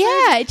with it.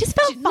 Yeah, So, it just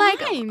felt like,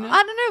 fine.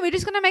 I don't know. We're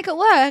just going to make it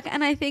work.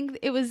 And I think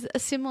it was a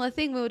similar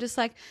thing. We were just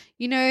like,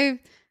 you know,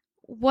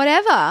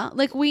 whatever.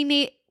 Like we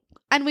need,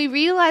 and we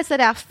realized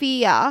that our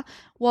fear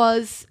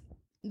was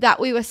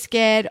that we were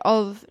scared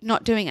of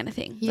not doing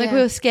anything. Yeah. Like we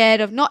were scared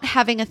of not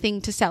having a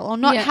thing to sell or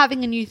not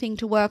having a new thing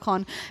to work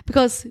on,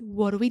 because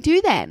what do we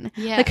do then?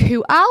 Yeah. Like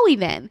who are we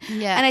then?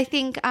 Yeah. And I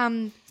think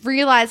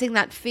realizing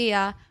that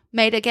fear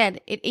made, again,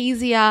 it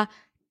easier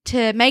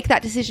to make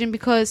that decision,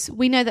 because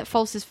we know that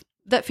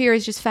that fear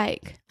is just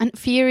fake. And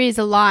fear is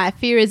a lie.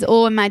 Fear is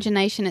all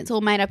imagination. It's all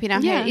made up in our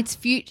head.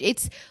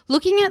 It's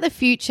looking at the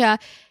future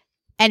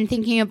and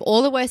thinking of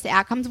all the worst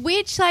outcomes,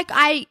 which like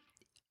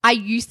I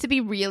used to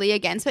be really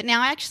against, but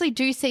now I actually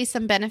do see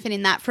some benefit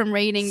in that from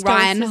reading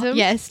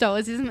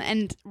Stoicism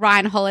and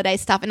Ryan Holiday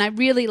stuff, and I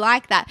really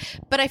like that.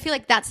 But I feel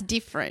like that's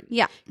different.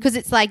 Yeah. Because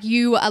it's like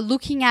you are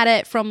looking at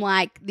it from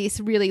like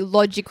this really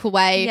logical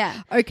way.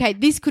 Yeah. Okay,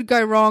 this could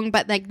go wrong,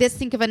 but like let's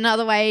think of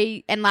another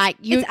way, and like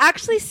It's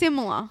actually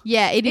similar.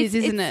 Yeah, it's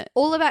It's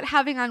all about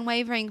having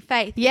unwavering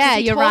faith. Yeah,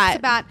 Because you're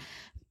right.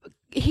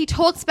 He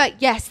talks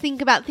about, yes,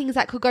 think about things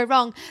that could go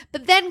wrong,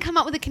 but then come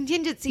up with a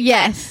contingency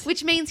plan,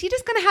 which means you're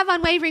just going to have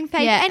unwavering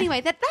faith anyway.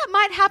 That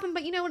might happen,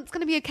 but you know what? It's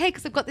going to be okay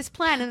because I've got this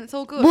plan and it's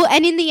all good. Well,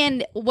 and in the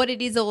end, what it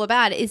is all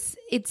about is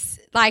it's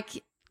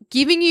like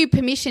giving you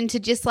permission to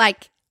just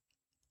like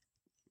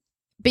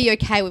be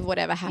okay with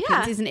whatever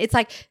happens, isn't it? It's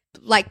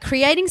like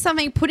creating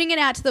something, putting it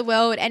out to the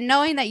world, and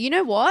knowing that, you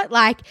know what,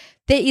 like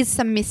there is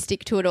some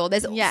mystic to it all.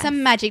 There's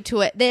some magic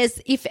to it.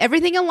 If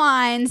everything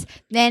aligns,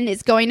 then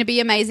it's going to be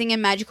amazing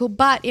and magical,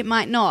 but it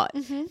might not.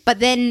 But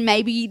then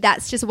maybe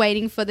that's just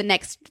waiting for the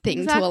next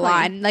thing to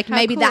align. Like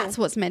maybe that's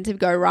what's meant to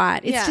go right.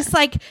 It's just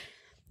like,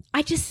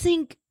 I just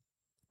think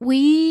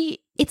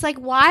it's like,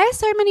 why are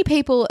so many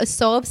people are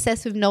so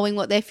obsessed with knowing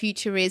what their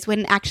future is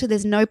when actually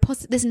there's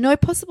no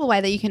possible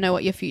way that you can know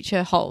what your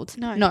future holds.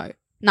 No,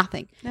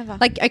 nothing. Never.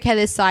 Like, okay,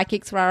 there's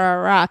psychics,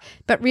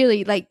 but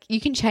really, like,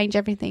 you can change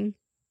everything.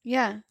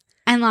 Yeah.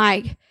 And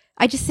like,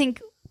 I just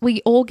think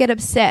we all get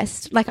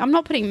obsessed. Like, I'm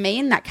not putting me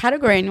in that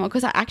category anymore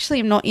because I actually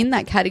am not in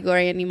that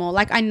category anymore.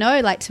 Like, I know,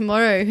 like,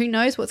 tomorrow, who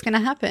knows what's going to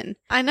happen.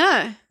 I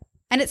know.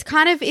 And it's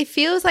kind of, it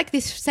feels like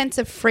this sense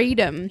of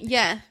freedom.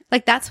 Yeah.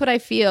 Like, that's what I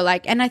feel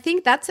like. And I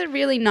think that's a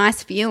really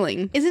nice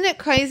feeling. Isn't it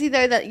crazy,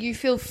 though, that you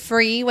feel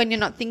free when you're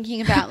not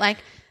thinking about, like,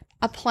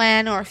 a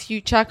plan or a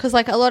future? Because,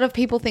 like, a lot of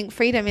people think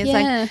freedom is,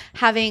 like,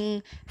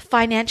 having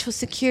financial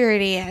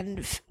security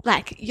and,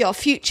 like, your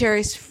future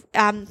is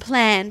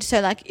planned. So,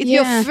 like,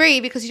 you're free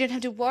because you don't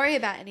have to worry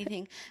about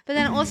anything. But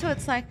then also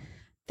it's like,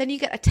 then you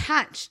get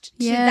attached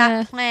to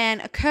that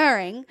plan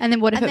occurring. And then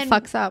what if it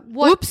fucks up?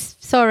 Whoops,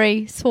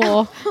 sorry,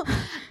 swore.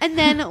 And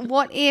then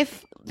what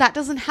if that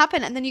doesn't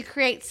happen, and then you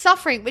create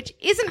suffering, which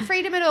isn't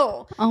freedom at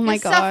all. Oh my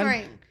It's God.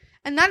 suffering.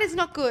 And that is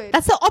not good.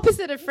 That's the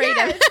opposite of freedom.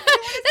 Yeah,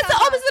 That's the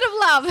opposite of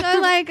love.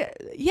 So, like,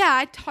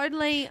 yeah,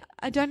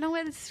 I don't know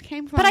where this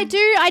came from. But I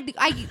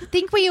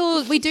think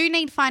we do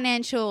need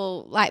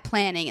financial, like,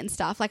 planning and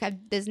stuff. Like,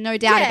 there's no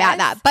doubt about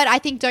that. But I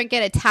think don't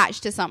get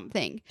attached to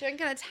something. Don't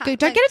get attached.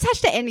 Don't get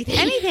attached to anything.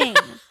 anything.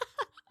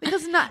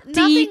 Because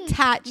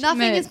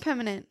nothing is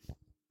permanent.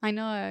 I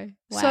know.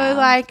 Wow. So,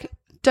 like,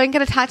 don't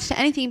get attached to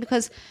anything,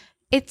 because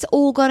it's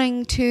all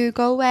going to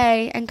go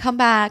away and come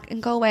back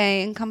and go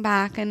away and come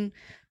back, and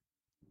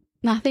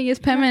nothing is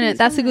permanent.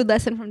 That's a good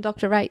lesson from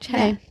Dr. Rach.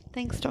 Hey, yeah.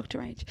 Thanks, Dr.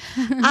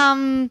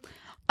 Rach.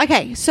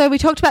 Okay, so we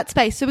talked about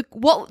space. So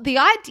what the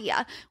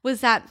idea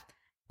was that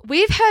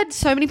we've heard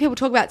so many people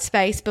talk about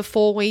space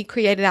before we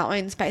created our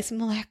own space, and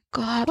we're like,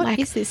 God, what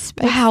is this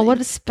space? Wow, what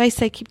is space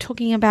they keep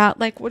talking about?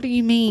 Like, what do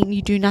you mean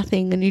you do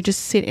nothing and you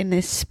just sit in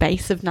this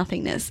space of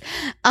nothingness?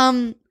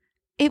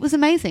 It was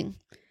amazing.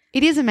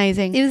 It is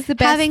amazing. It is the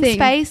best Having thing.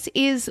 space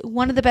is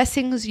one of the best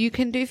things you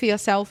can do for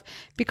yourself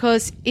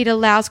because it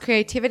allows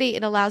creativity,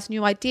 it allows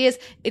new ideas,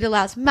 it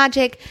allows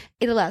magic,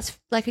 it allows,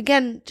 like,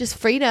 again, just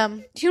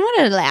freedom. Do you know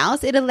what it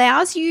allows? It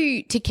allows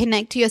you to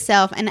connect to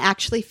yourself and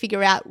actually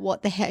figure out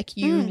what the heck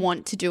you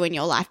want to do in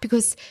your life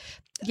because,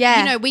 you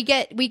know, we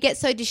get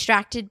so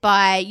distracted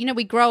by, you know,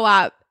 we grow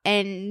up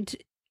and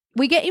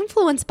we get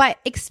influenced by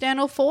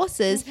external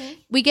forces. Mm-hmm.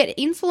 We get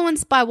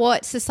influenced by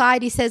what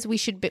society says we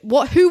should be,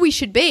 who we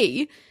should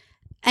be.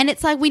 And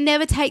it's like we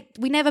never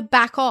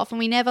back off and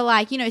we never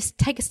like, you know,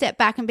 take a step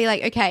back and be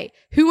like, okay,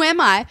 who am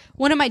I?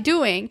 What am I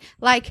doing?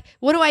 Like,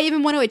 what do I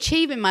even want to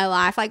achieve in my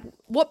life? Like,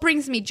 what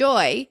brings me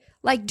joy?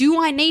 Like,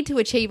 do I need to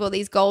achieve all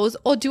these goals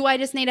or do I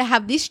just need to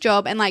have this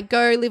job and like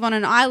go live on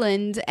an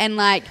island and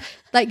like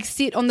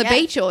sit on the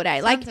beach all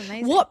day? Like,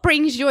 amazing. What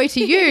brings joy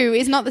to you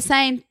is not the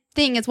same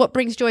thing as what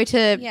brings joy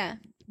to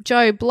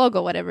Joe Blog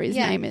or whatever his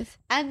name is.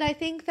 And I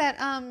think that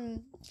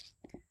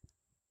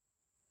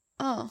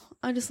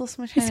I just lost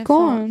my train It's of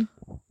gone.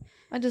 thought.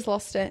 I just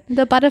lost it.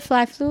 The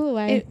butterfly flew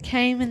away. It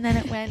came and then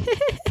it went.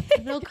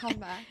 It'll come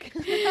back.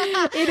 They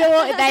always come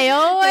back. They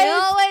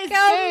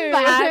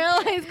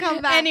always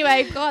come back.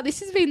 Anyway, God, this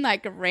has been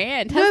like a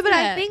rant. No, but hasn't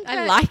I it? think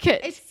I like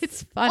it.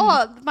 It's fun.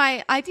 Oh,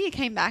 my idea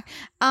came back.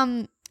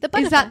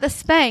 Is that the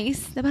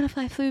space? The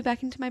butterfly flew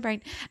back into my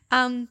brain.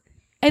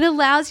 It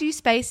allows you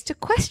space to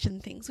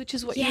question things, which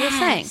is what you were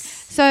saying.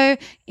 So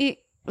it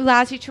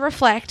allows you to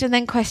reflect and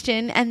then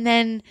question and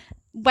then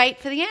wait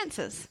for the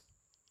answers.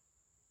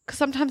 Because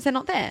sometimes they're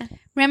not there.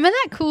 Remember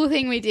that cool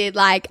thing we did?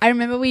 Like, I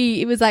remember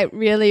it was like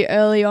really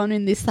early on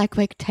in this, like,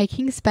 we're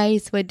taking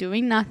space, we're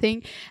doing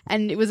nothing.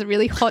 And it was a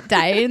really hot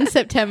day in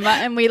September.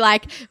 And we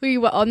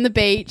were on the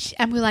beach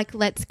and we're like,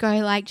 let's go,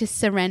 like, just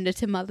surrender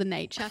to Mother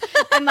Nature.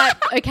 And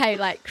like, okay,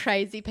 like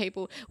crazy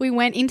people. We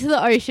went into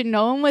the ocean.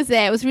 No one was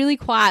there. It was really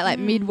quiet, like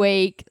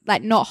midweek,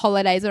 like not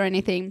holidays or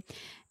anything.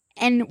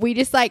 And we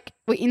just like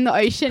were in the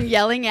ocean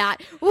yelling out,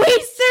 we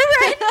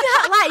surrender,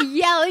 like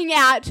yelling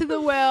out to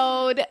the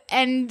world.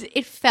 And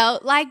it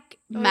felt like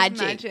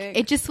magic.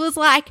 It just was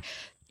like,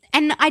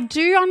 and I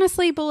do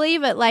honestly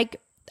believe it. Like,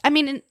 I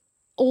mean, in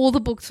all the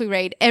books we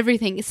read,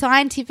 everything,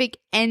 scientific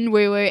and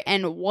woo-woo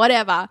and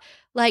whatever,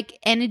 like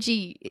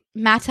energy,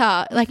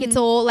 matter, like it's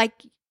all like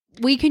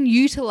we can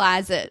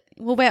utilize it.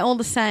 Well, we're all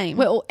the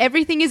same.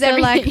 Everything is so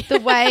everything. Like the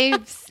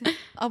waves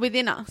are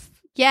within us.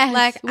 Yes,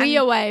 like we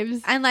are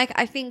waves. And like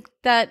I think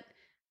that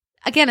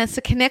again it's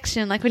a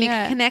connection. Like when you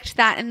can connect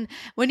that and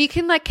when you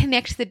can like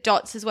connect the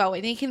dots as well,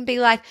 when you can be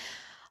like,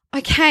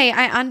 okay,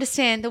 I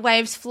understand the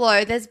waves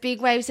flow. There's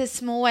big waves, there's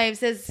small waves,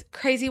 there's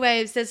crazy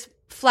waves, there's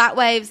flat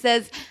waves,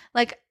 there's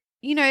like,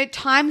 you know,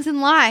 times in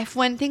life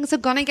when things are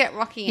gonna get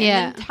rocky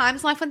and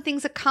times in life when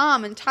things are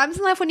calm and times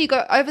in life when you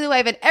go over the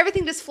wave and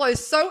everything just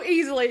flows so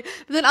easily,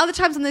 but then other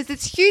times when there's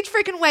this huge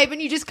freaking wave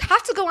and you just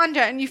have to go under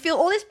and you feel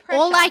all this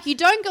pressure. Or like you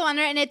don't go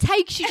under and it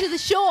takes you to the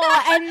shore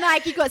and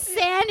like you got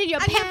sand in your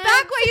pants. And you're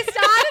back where you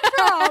started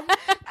from.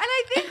 And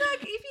I think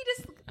like if you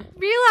just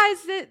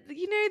realize that,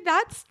 you know,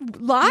 that's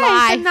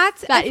life. And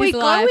that's if we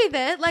go with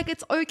it, like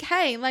it's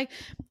okay. Like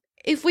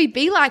if we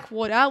be like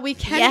water, we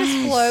can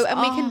just flow and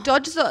we can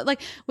dodge the,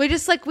 like, we're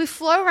just like, we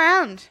flow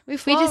around. We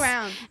flow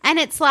around. And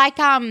it's like,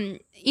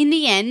 in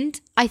the end,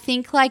 I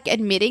think like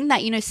admitting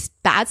that, you know,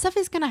 bad stuff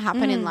is going to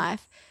happen in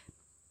life.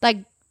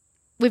 Like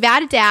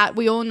without a doubt,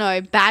 we all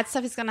know bad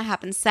stuff is going to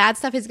happen. Sad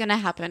stuff is going to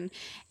happen.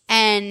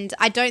 And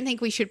I don't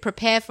think we should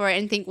prepare for it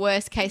and think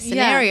worst case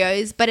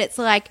scenarios, but it's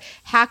like,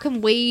 how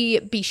can we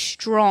be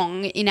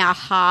strong in our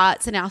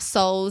hearts and our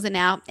souls and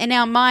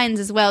our minds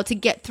as well to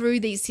get through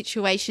these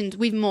situations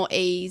with more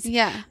ease?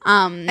 Yeah.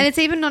 And it's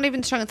even not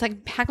even strong. It's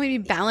like, how can we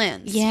be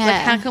balanced? Yeah.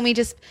 Like, how can we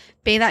just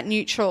be that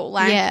neutral?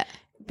 Like,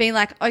 be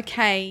like,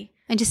 okay.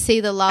 And just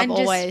see the love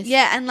always.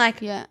 And like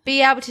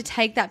be able to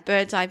take that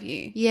bird's eye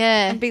view.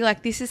 Yeah. And be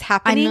like, this is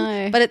happening.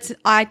 I know. But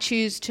I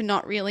choose to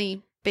not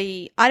really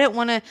I don't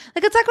want to,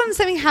 like, it's like when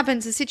something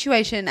happens, a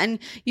situation, and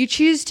you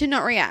choose to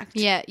not react.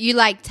 Yeah, you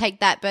like take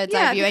that bird's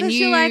eye view and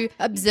you like,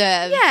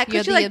 observe. Yeah,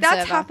 because you're like, observer.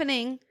 That's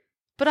happening,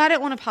 but I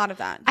don't want a part of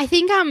that. I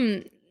think,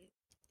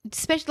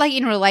 especially like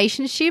in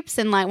relationships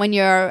and like when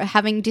you're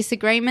having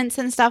disagreements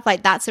and stuff,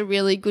 like that's a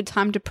really good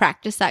time to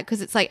practice that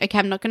because it's like, okay,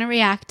 I'm not going to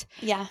react.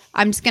 Yeah.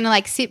 I'm just going to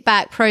like sit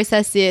back,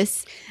 process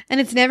this. And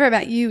it's never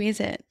about you,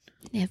 is it?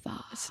 Never.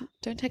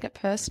 Don't take it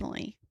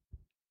personally.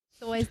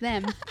 It's always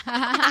them.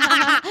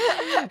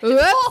 It's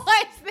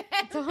always them.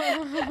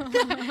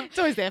 It's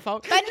always their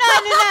fault. But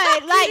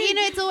no. Like, you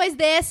know, it's always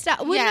their stuff.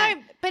 Well, Yeah.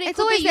 no, but It's it's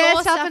always always their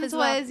your stuff stuff and as it's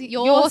well. always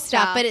Your your stuff,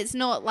 stuff. but it's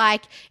not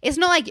like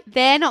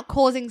They're not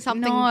causing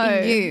something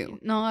in you.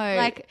 No,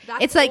 Like,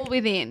 that's it's like all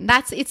within.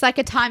 it's like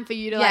a time for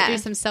you to like Yeah. do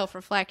some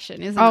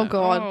self-reflection, isn't Oh, it?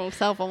 God. Oh,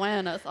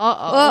 self-awareness.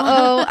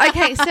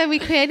 Okay, so we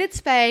created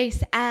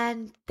space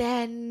and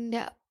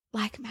then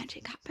like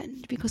magic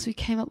happened because we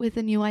came up with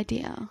a new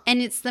idea.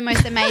 And it's the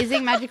most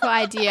amazing magical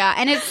idea,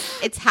 and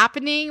it's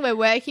happening. We're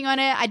working on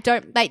it. I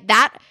don't like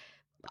that.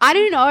 I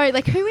don't know.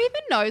 Like, who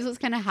even knows what's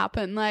going to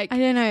happen? Like, I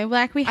don't know.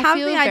 Like, we I have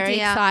feel the very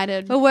idea.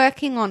 excited. We're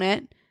working on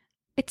it.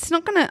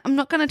 I'm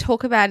not gonna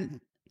talk about it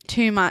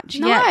too much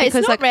no, yet because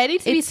it's not like ready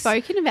to be it's-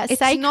 spoken about. it's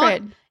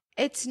Sacred.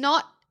 It's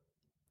not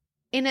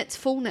in its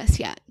fullness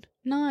yet.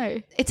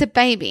 No, It's a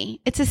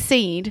baby. It's a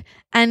seed,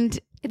 and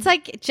it's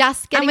like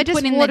just getting we're just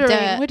put in the watering.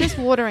 dirt. We're just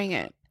watering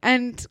it,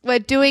 and we're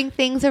doing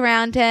things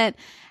around it,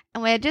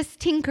 and we're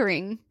just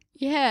tinkering.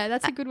 Yeah,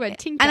 that's a good word.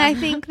 Tinker. And I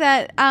think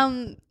that,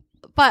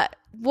 but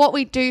what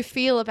we do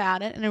feel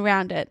about it and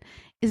around it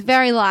is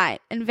very light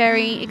and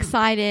very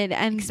excited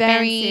and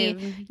Expansive.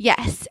 very,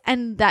 yes.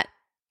 And that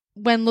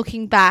when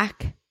looking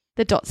back,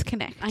 the dots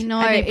connect. I know,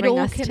 and they it bring all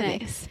us to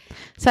connects. this.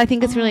 So I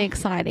think it's really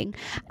exciting.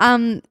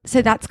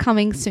 So that's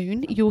coming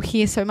soon. You'll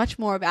hear so much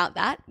more about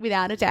that,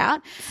 without a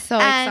doubt. So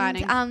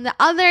exciting. And the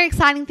other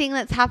exciting thing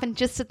that's happened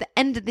just at the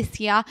end of this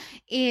year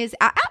is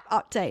our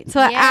app update.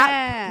 So our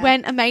app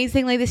went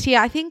amazingly this year.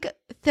 I think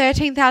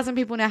 13,000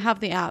 people now have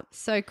the app.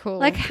 So cool.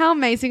 Like, how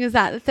amazing is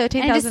that? The and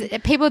 13,000.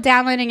 just people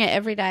downloading it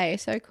every day.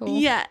 So cool.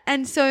 Yeah.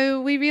 And so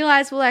we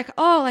realized we're like,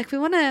 oh, like we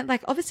want to,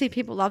 like, obviously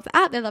people love the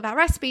app. They love our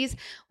recipes.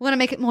 We want to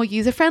make it more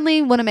user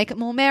friendly. We want to make it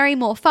more merry,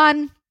 more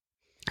fun.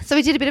 So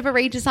we did a bit of a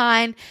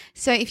redesign.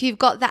 So if you've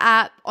got the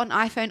app on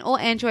iPhone or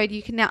Android,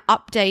 you can now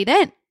update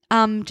it.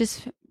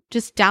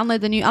 Just download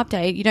the new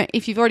update. You don't,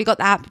 if you've already got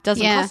the app, it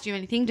doesn't cost you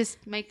anything.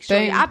 Just make sure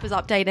your app is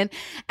updated.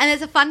 And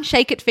there's a fun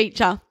shake it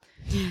feature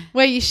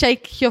where you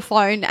shake your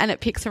phone and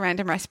it picks a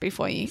random recipe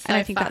for you. And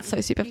I think that's so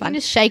super You fun.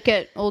 can just shake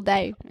it all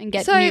day and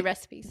get new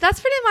recipes. That's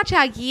pretty much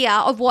our year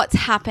of what's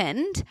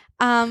happened.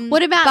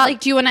 What about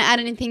like? Do you want to add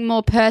anything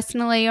more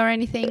personally or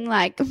anything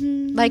like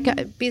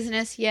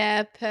business?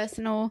 Yeah,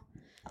 personal.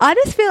 I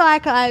just feel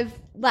like I've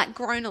like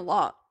grown a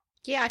lot.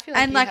 Yeah, I feel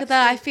And like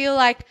that, I feel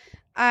like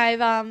I've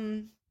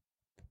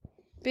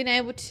been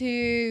able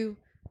to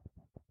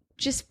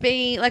just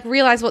be like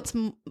realize what's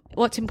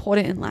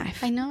important in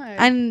life. I know.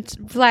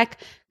 And like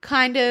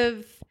kind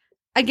of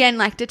again,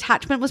 like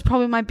detachment was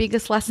probably my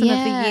biggest lesson of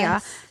the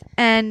year,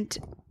 and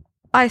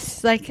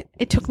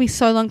it took me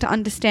so long to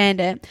understand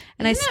it,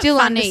 and I still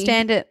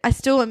understand it. I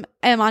still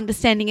am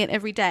understanding it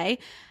every day,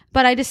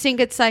 but I just think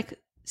it's like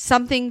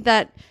something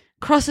that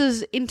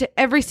crosses into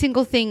every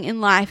single thing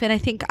in life. And I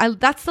think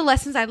that's the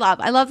lessons I love.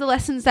 I love the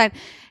lessons that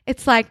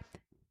it's like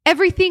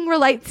everything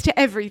relates to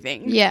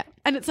everything. Yeah.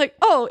 And it's like,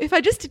 oh, if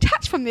I just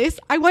detach from this,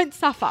 I won't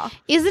suffer.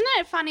 Isn't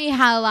it funny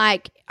how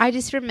like I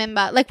just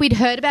remember like we'd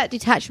heard about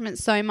detachment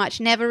so much,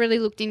 never really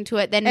looked into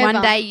it. Then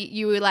one day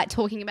you were like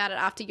talking about it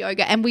after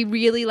yoga, and we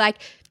really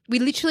we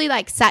literally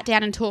like sat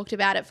down and talked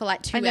about it for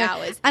like 2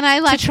 hours. And I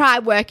like to try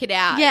work it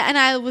out. Yeah, and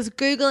I was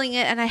Googling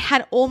it, and I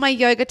had all my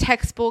yoga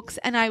textbooks,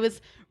 and I was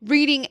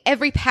reading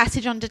every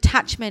passage on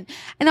detachment,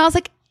 and I was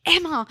like,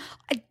 Emma,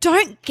 I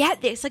don't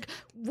get this. Like,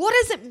 what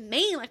does it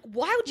mean? Like,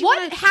 why would you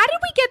want to... How did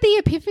we get the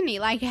epiphany?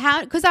 Like,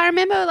 how... Because I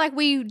remember, like,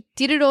 we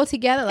did it all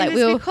together. Like, it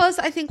was because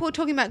I think we were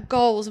talking about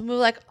goals, and we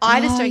were like,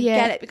 I just don't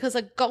get it, because,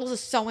 like, goals are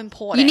so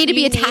important. You need to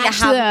be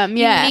attached to them,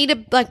 yeah. You need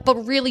to, like, but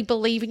really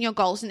believe in your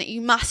goals and that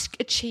you must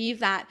achieve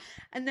that.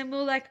 And then we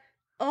were like,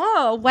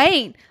 oh,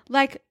 wait.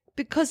 Like,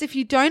 because if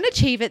you don't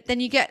achieve it, then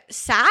you get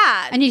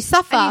sad. And you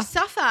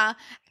suffer.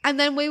 And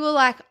then we were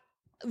like,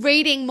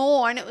 reading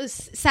more, and it was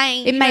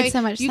saying it made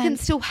so much you sense. can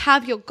still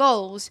have your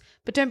goals,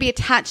 but don't be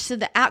attached to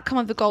the outcome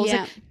of the goals.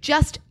 Yeah. And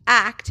just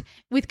act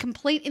with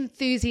complete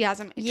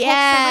enthusiasm. It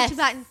talks so much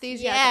about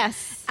enthusiasm.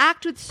 Yes.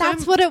 Act with so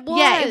That's what it was.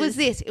 Yeah, it was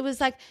this. It was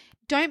like,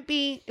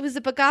 it was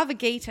the Bhagavad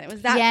Gita. It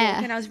was that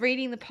book, and I was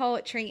reading the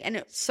poetry, and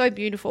it was so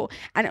beautiful.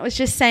 And it was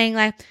just saying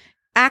like,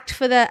 act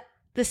for the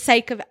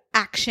sake of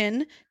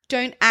action.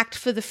 Don't act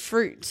for the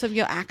fruits of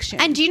your action.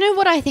 And do you know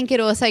what I think it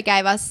also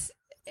gave us?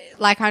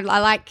 Like I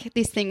like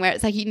this thing where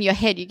it's like in your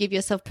head you give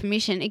yourself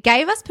permission. It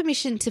gave us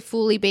permission to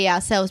fully be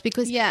ourselves,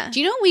 because do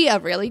you know what we are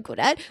really good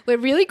at? We're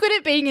really good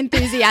at being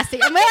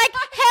enthusiastic, and we're like,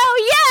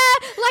 hell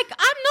yeah! Like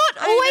I'm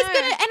not always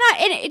gonna,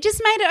 and it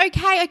just made it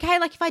okay.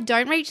 Like if I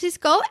don't reach this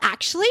goal,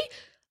 actually,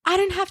 I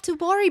don't have to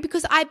worry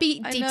because I'd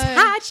be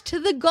detached to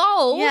the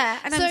goal. Yeah,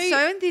 and I'm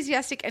so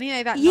enthusiastic anyway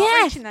about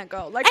not reaching that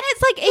goal. Like, and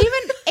it's like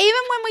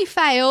even when we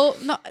fail,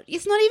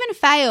 it's not even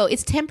fail.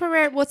 It's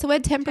temporary. What's the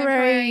word?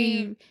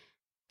 Temporary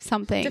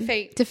something.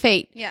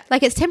 Defeat. Yeah.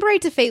 Like it's temporary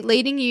defeat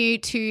leading you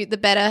to the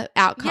better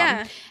outcome.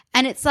 Yeah.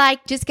 And it's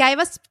like just gave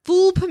us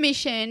full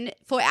permission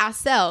for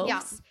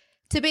ourselves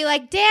to be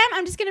like, damn,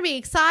 I'm just going to be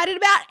excited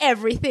about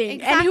everything.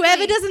 Exactly. And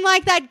whoever doesn't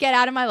like that, get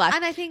out of my life.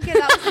 And I think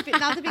that was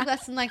another big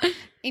lesson, like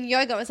in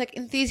yoga, it was like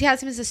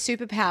enthusiasm is a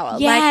superpower.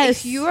 Like Yes.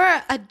 if you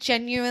are a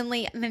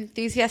genuinely an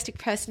enthusiastic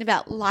person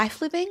about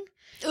life living,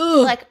 Ugh.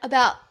 like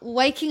about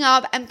waking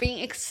up and being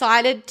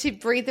excited to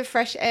breathe the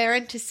fresh air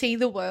and to see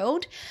the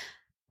world,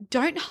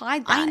 don't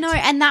hide that. I know,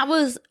 and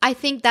I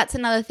think that's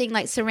another thing.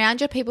 Like, surround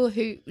yourself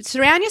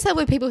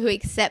with people who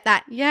accept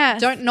that.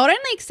 Yes. Don't not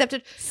only accept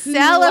it,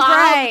 Celebrate.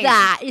 love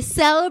that.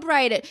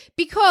 Celebrate it,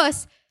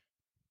 because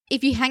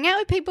if you hang out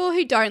with people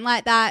who don't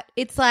like that,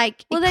 it's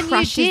like it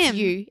crushes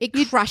you.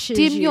 It crushes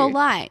you. Dim your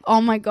light. Oh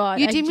my god,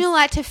 You dim your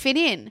light to fit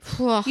in.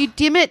 Ugh, You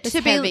dim it it's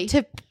to heavy.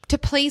 be to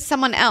please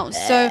someone else.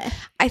 So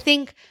I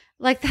think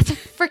like that's a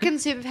freaking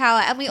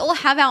superpower, and we all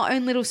have our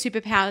own little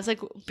superpowers, like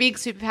big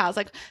superpowers.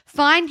 Like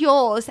find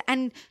yours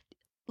and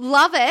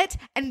love it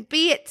and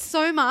be it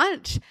so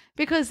much,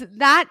 because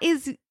that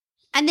is.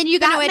 And then you're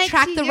going to makes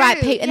attract you the right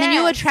you. people. And then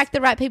you Yes. attract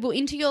the right people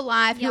into your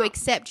life who Yeah.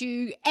 accept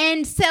you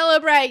and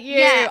celebrate you.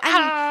 Yeah, and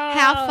Ah.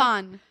 how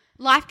fun.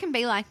 Life can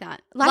be like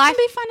that. Life can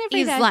be fun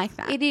every is day. like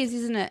that. It is,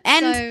 isn't it?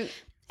 So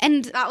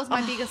And that was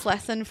my biggest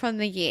lesson from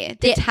the year.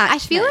 yeah, Detachment. I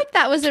feel like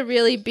that was a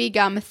really big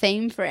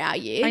theme for our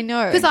year. I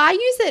know. Because I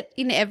use it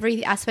in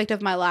every aspect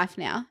of my life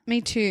now. Me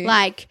too.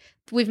 Like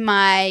with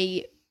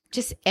my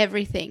just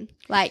everything.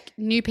 Like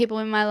new people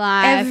in my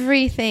life.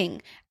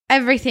 Everything.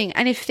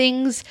 And if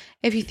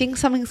you think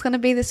something's going to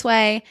be this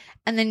way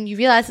and then you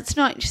realize it's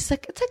not, you're just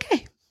like, it's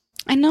okay.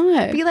 I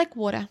know. Be like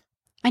water.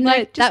 I know.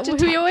 like, just we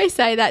detach. always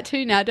say that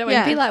too now, don't we?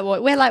 Yeah. Be like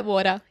water. We're like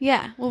water.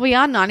 Yeah. Well, we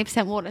are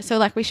 90% water, so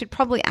like we should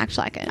probably act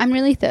like it. I'm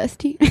really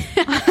thirsty.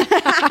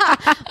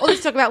 Or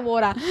let's talk about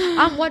water.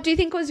 What do you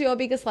think was your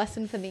biggest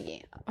lesson for the year,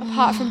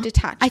 apart from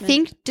detachment? I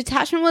think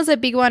detachment was a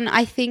big one.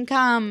 I think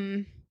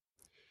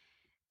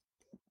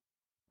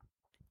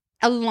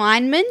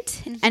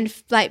alignment and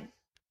like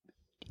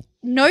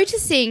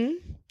noticing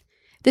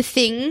the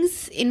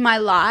things in my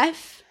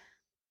life,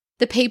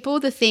 the people,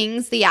 the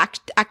things, the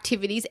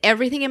activities,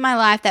 everything in my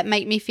life that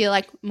make me feel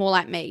like more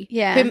like me.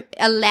 Yeah. Who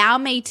allow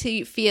me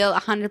to feel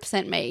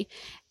 100% me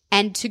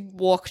and to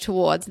walk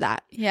towards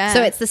that. Yeah.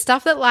 So it's the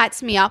stuff that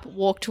lights me up,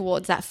 walk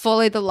towards that.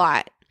 Follow the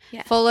light.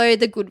 Yeah. Follow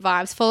the good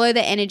vibes. Follow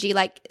the energy.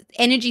 Like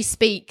energy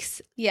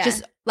speaks. Yeah.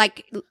 Just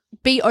like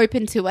be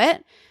open to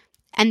it.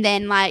 And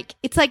then like,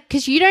 it's like,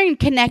 because you don't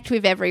connect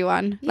with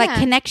everyone. Like Yeah.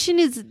 connection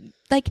is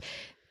like,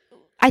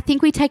 I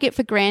think we take it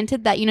for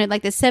granted that, you know,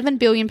 like there's 7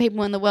 billion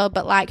people in the world,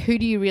 but like who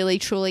do you really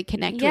truly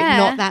connect with? Yeah.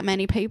 Not that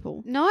many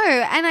people. No,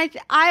 and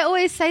I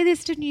always say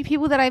this to new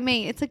people that I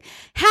meet. It's like,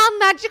 how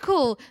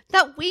magical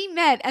that we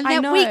met and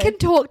I that we know. can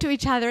talk to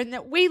each other and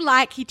that we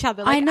like each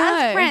other. Like, I know.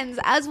 as friends,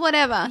 as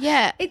whatever.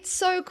 Yeah. It's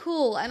so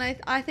cool, and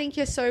I think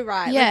you're so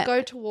right. Yeah. Like,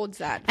 go towards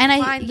that.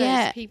 And find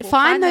those people.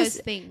 Find those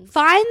things.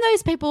 Find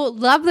those people,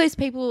 love those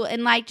people,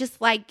 and like just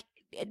like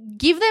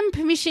give them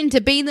permission to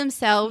be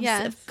themselves.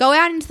 Yes. Go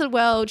out into the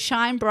world,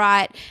 shine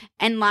bright,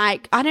 and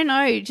like I don't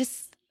know,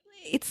 just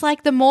it's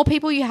like the more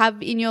people you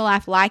have in your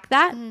life like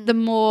that, the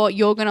more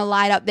you're gonna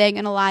light up, they're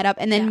gonna light up,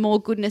 and then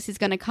more goodness is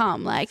gonna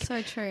come. Like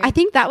So true. I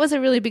think that was a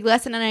really big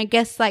lesson, and I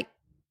guess like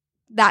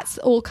that's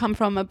all come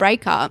from a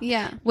breakup.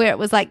 Yeah. Where it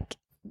was like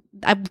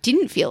I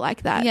didn't feel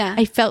like that. Yeah.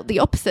 I felt the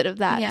opposite of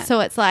that. Yeah. So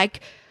it's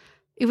like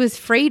it was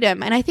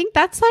freedom. And I think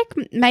that's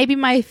like maybe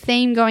my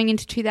theme going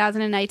into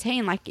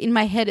 2018. Like in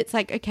my head, it's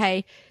like,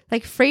 okay,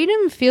 like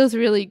freedom feels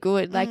really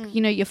good. Like,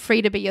 you know, you're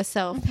free to be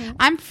yourself.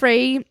 I'm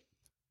free.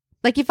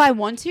 Like if I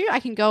want to,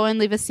 I can go and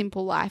live a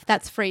simple life.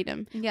 That's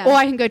freedom. Yeah. Or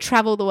I can go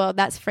travel the world.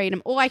 That's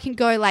freedom. Or I can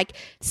go like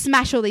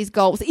smash all these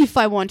goals if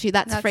I want to.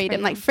 That's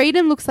freedom. Like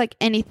freedom looks like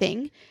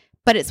anything,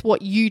 but it's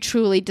what you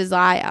truly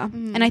desire.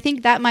 And I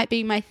think that might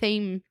be my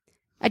theme.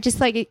 I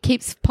just like it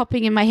keeps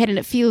popping in my head and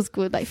it feels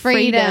good. Like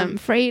freedom.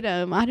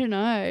 I don't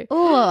know.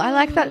 Oh, I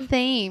like that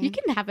theme. You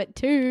can have it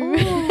too.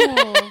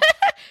 Ooh.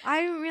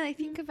 I didn't really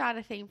think about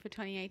a theme for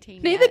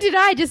 2018. Neither did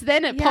I. Just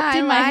then it popped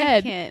in my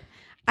head. It.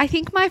 I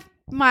think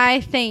my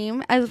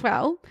theme as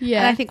well, Yeah.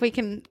 and I think we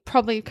can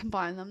probably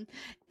combine them,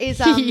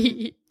 is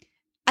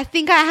I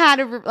think I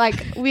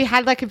had we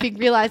had like a big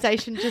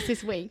realization just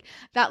this week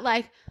that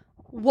like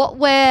what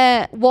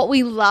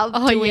we love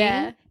doing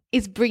yeah.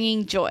 is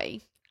bringing joy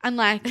and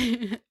like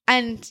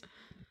and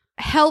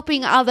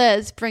helping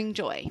others bring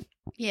joy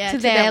Yeah, to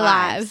their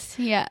lives.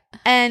 Yeah.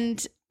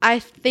 And I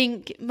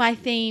think my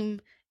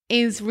theme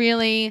is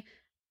really,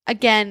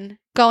 again,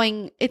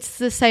 it's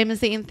the same as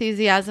the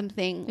enthusiasm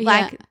thing. Yeah.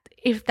 Like,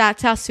 if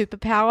that's our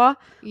superpower,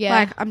 Yeah.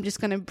 like, I'm just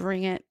going to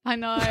bring it. I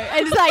know.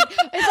 It's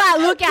like,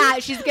 look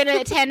out, she's going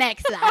to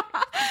 10x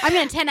that. I'm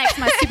going to 10x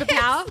my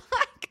superpower.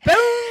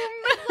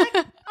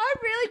 Boom! I'm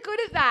really good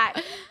at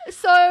that.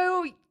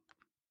 So,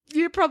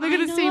 you're probably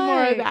going to see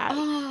more of that.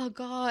 Oh,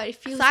 God. It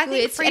feels So I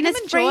good. think freedom and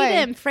it's and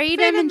joy.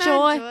 freedom and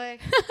joy.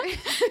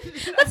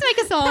 Let's make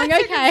a song.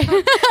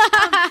 Okay.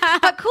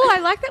 But cool. I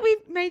like that we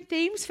made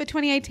themes for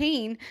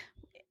 2018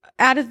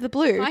 out of the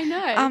blue. I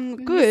know.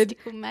 Good.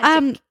 Mystical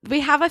magic. We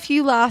have a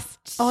few last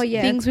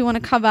things we want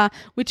to cover,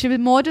 which are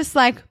more just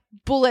like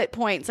bullet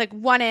points, like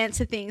one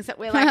answer things that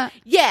we're like,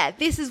 yeah,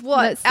 this is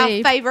what our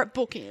favorite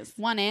book is.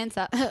 One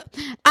answer.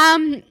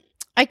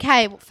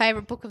 Okay,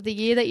 favorite book of the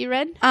year that you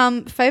read?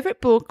 Favorite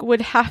book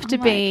would have to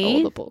be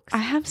all the books. I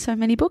have so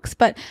many books,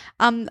 but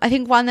I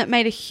think one that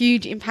made a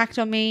huge impact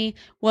on me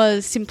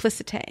was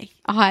Simplicity.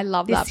 Oh, I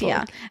love that book.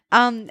 Year.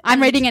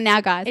 I'm reading it now,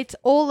 guys. It's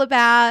all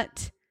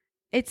about,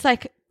 it's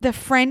like the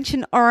French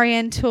and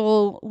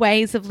Oriental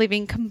ways of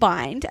living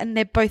combined, and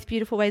they're both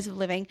beautiful ways of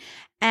living.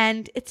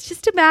 And it's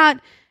just about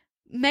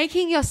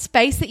making your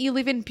space that you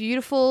live in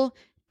beautiful,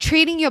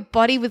 treating your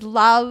body with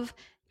love,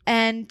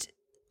 and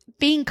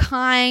being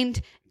kind,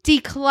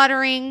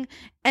 decluttering,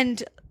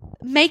 and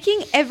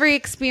making every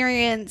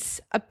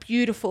experience a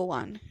beautiful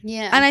one.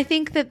 Yeah. And I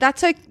think that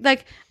that's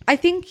like I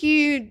think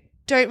you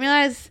don't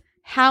realize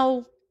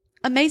how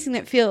amazing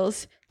it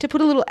feels to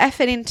put a little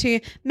effort into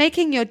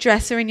making your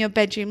dresser in your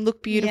bedroom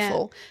look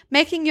beautiful,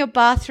 making your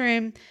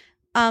bathroom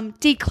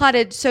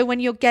decluttered, so when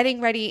you're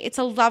getting ready, it's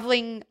a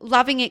loving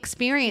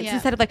experience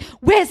instead of like,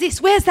 where's this,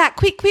 where's that,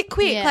 quick,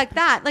 like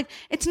that. Like,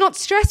 it's not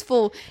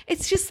stressful.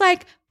 It's just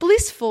like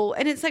blissful,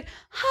 and it's like,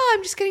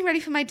 I'm just getting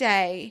ready for my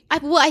day.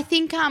 I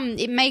think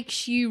it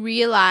makes you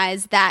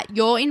realize that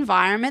your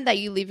environment that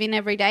you live in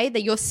every day,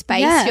 that your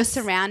space, your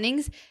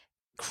surroundings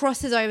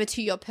crosses over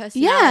to your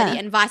personality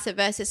and vice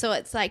versa. So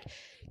it's like,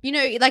 you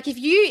know, like if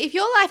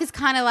your life is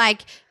kind of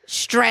like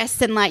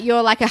stressed and like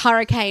you're like a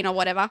hurricane or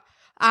whatever,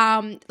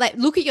 like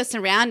look at your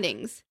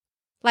surroundings.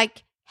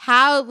 Like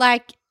how,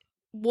 like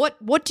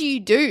what do you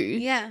do?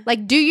 Yeah.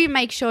 Like, do you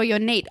make sure you're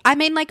neat? I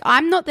mean, like,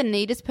 I'm not the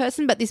neatest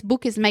person, but this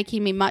book is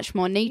making me much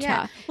more neater.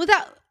 Yeah. Well,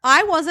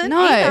 I wasn't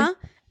either.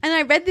 And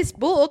I read this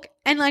book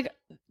and like,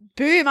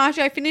 boom,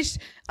 after I finised,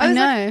 I was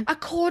like a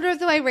quarter of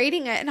the way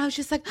reading it, and I was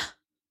just like,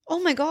 oh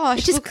my gosh.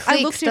 It just clicks,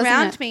 I looked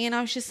around me and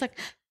I was just like,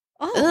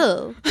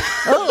 oh. And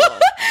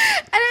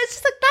it's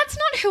just like, that's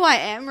not who I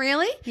am,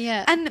 really.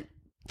 Yeah. And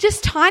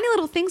just tiny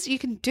little things that you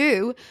can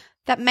do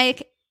that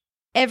make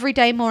every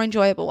day more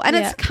enjoyable. And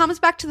it comes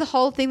back to the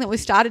whole thing that we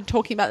started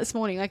talking about this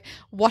morning, like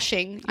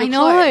washing your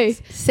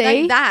clothes. See?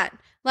 Like that.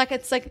 Like,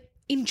 it's like,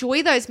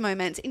 enjoy those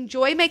moments.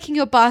 Enjoy making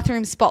your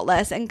bathroom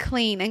spotless and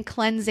clean and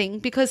cleansing,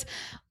 because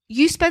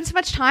you spend so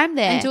much time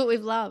there. And do it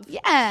with love.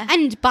 Yeah.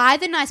 And buy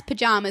the nice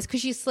pajamas,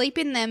 because you sleep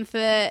in them for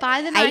 8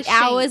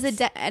 hours a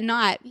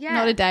night,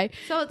 not a day.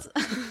 So it's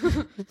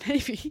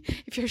maybe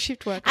if you're a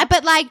shift worker.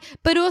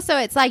 But also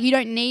it's like, you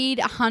don't need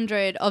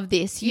 100 of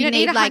this. You don't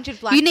need 100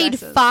 black You need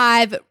dresses.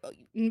 5.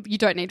 You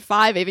don't need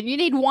 5 even. You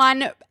need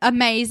one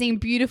amazing,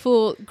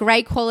 beautiful,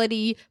 great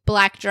quality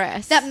black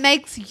dress that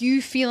makes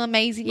you feel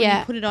amazing when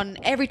you put it on.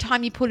 Every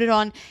time you put it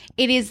on,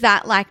 it is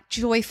that like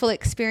joyful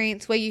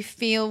experience where you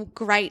feel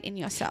great in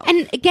yourself.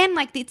 And again,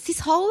 like, it's this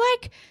whole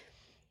like,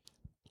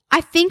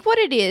 I think what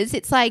it is,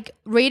 it's like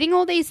reading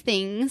all these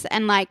things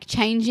and like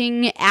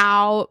changing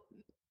our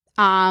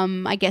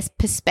I guess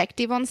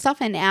perspective on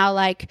stuff and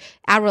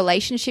our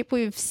relationship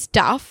with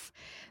stuff.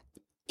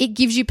 It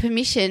gives you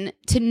permission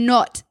to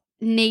not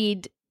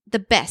need the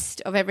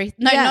best of everything.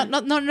 No,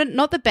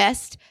 not the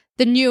best,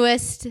 the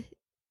newest,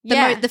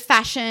 the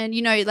fashion,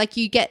 you know, like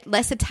you get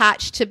less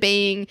attached to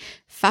being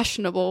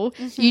fashionable.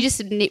 Mm-hmm. You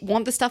just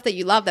want the stuff that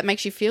you love that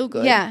makes you feel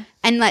good. Yeah.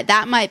 And like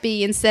that might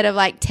be, instead of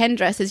like 10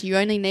 dresses, you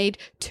only need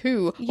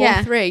 2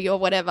 or 3 or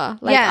whatever.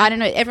 Like, I don't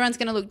know. Everyone's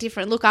going to look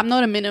different. Look, I'm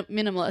not a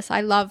minimalist.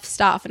 I love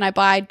stuff and I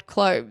buy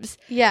clothes.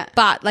 Yeah.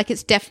 But like,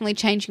 it's definitely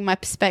changing my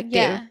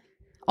perspective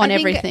on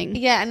everything.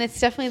 Yeah, and it's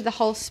definitely the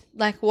whole,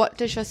 like, what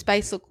does your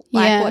space look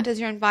like? Yeah. What does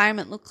your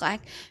environment look like?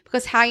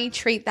 Because how you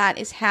treat that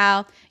is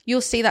how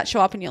you'll see that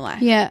show up in your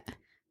life. Yeah.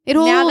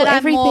 Now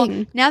that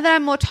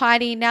I'm more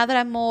tidy, now that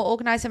I'm more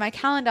organized in my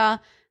calendar,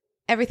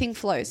 everything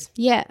flows.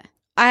 Yeah.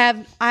 I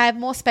have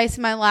more space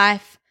in my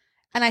life,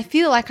 and I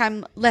feel like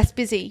I'm less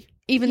busy,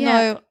 even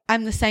though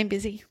I'm the same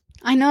busy.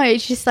 I know.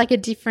 It's just like a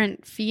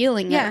different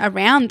feeling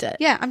around it.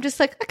 Yeah. I'm just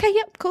like, okay,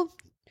 yep, cool.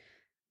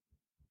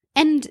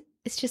 And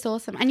it's just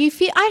awesome. And I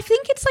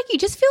think it's like you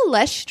just feel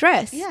less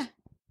stressed. Yeah.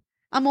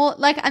 I'm all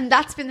like, and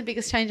that's been the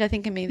biggest change I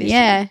think in me this year.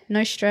 Yeah,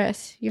 no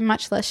stress. You're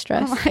much less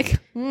stressed. I'm like,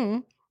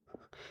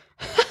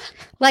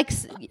 like,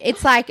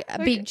 it's like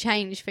a big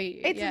change for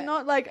you. It's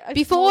not like a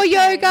before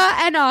yoga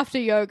and after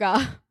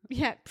yoga.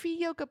 Yeah,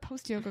 pre-yoga,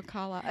 post-yoga,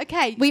 Carla.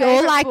 Okay, we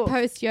all like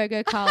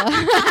post-yoga, Carla.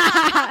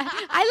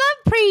 I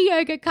love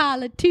pre-yoga,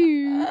 Carla,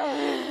 too.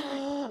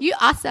 You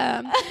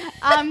awesome.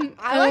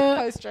 I like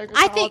post-yoga,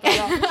 Carla. I think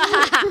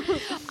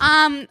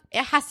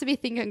it has to be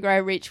Think and Grow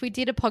Rich. We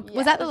did a podcast.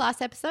 Was that the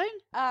last episode?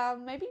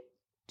 Maybe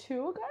 2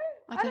 ago.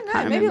 I don't know.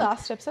 Maybe Remember.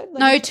 last episode.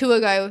 No, 2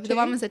 ago. 2? The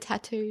one was the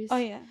tattoos. Oh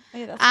yeah.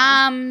 That's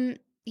fine.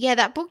 Yeah,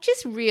 that book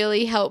just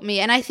really helped me,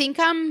 and I think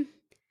I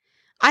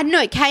don't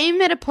know. It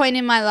came at a point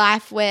in my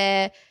life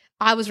where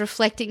I was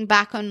reflecting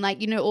back on,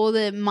 like, you know, all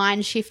the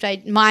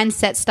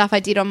mindset stuff I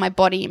did on my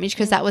body image,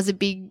 because that was a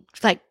big,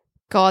 like,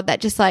 God,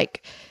 that just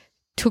like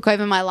took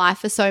over my life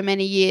for so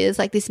many years,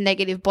 like this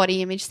negative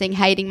body image thing,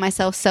 hating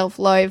myself,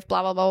 self-loathe,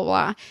 blah, blah, blah,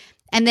 blah.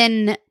 And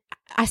then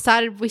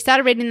we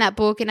started reading that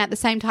book, and at the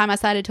same time I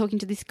started talking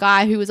to this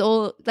guy who was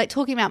all like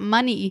talking about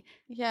money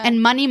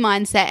and money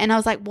mindset, and I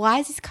was like, why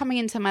is this coming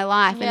into my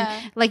life?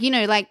 And like, you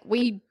know, like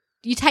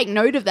you take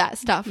note of that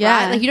stuff,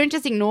 right? Like you don't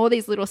just ignore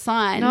these little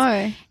signs.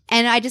 No.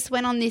 And I just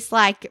went on this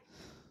like,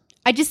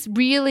 I just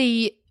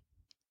really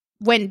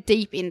went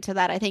deep into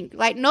that, I think.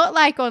 Like not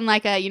like on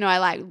like a, you know, I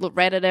like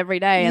read it every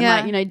day and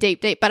like, you know,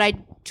 deep, but I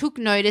took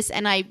notice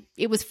and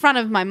it was front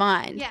of my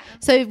mind. Yeah.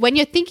 So when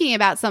you're thinking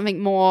about something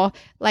more,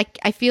 like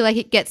I feel like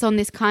it gets on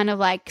this kind of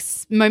like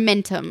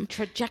momentum.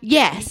 Trajectory.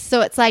 Yes.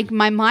 So it's like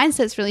my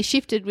mindset's really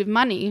shifted with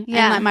money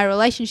and like my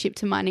relationship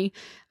to money,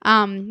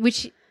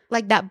 which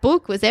like that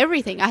book was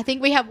everything. I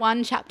think we have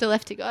one chapter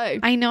left to go.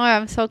 I know.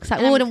 I'm so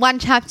excited. Well, one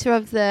chapter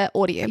of the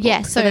audio book.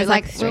 Yeah. So there's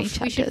like 3 we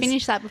chapters. should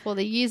finish that before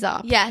the year's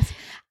up. Yes.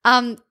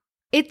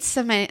 It's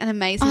an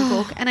amazing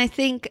book. And I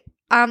think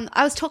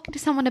I was talking to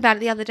someone about it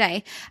the other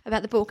day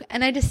about the book,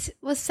 and I just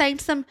was saying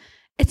to them,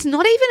 it's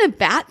not even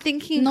about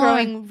thinking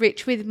growing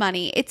rich with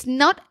money. It's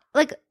not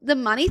like the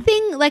money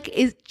thing, like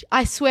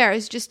I swear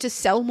is just to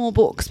sell more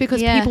books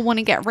because people want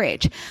to get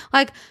rich.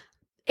 Like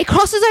it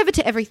crosses over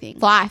to everything.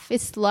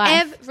 It's life.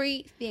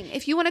 Everything.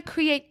 If you want to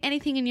create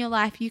anything in your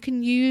life, you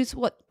can use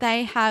what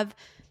they have,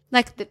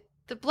 like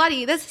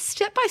there's a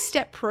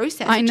step-by-step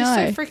process. I know.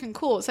 Which is so freaking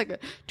cool. It's like a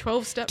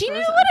 12-step process. Do you know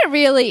what it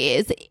really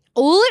is?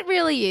 All it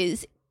really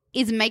is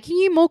making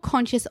you more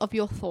conscious of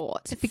your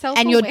thoughts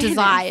and your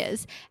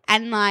desires,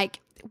 and like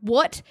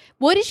what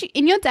is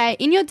in your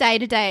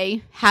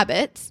day-to-day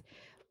habits,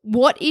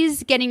 what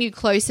is getting you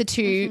closer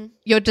to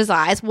your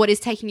desires, what is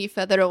taking you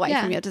further away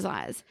from your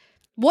desires.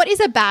 What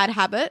is a bad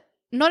habit?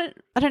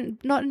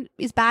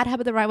 Is bad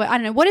habit the right word? I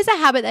don't know. What is a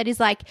habit that is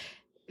like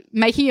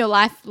making your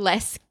life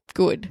less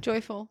good?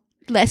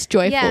 Less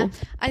joyful. Yeah.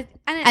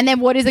 And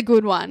then what is a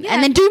good one? Yeah.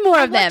 And then do more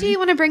of them. What do you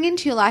want to bring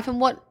into your life, and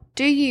what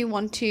do you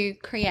want to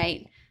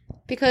create?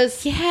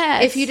 Because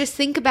if you just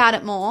think about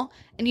it more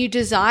and you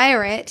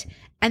desire it,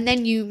 and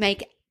then you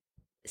make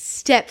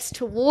steps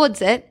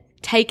towards it,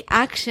 take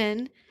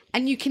action,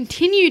 and you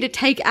continue to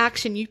take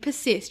action, you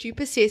persist. You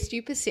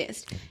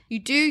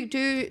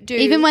do.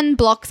 Even when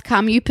blocks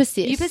come, you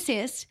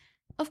persist.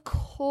 Of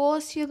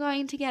course you're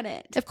going to get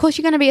it. Of course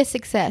you're going to be a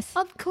success.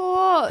 Of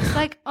course.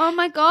 Like, oh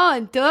my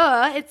God,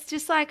 duh. It's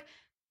just like,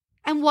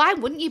 and why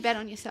wouldn't you bet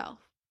on yourself?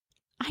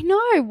 I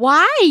know.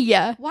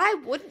 Why? Why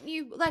wouldn't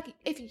you? Like,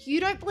 if you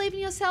don't believe in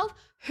yourself,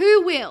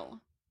 who will?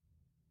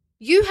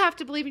 You have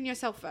to believe in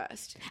yourself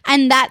first.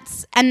 And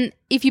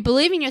if you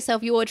believe in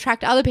yourself, you will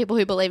attract other people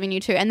who believe in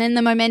you too. And then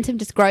the momentum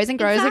just grows and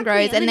grows and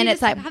grows. And then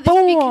it's like, have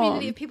boom. This big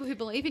community of people who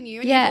believe in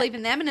you, and you believe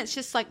in them, and it's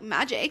just like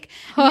magic.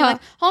 And you're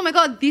like, oh my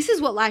God, this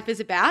is what life is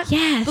about.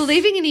 Yes.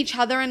 Believing in each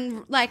other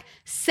and like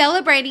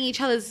celebrating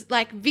each other's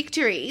like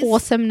victories.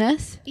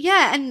 Awesomeness.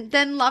 Yeah. And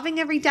then loving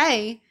every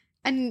day.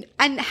 And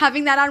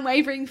having that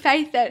unwavering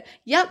faith that,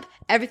 yep,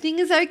 everything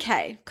is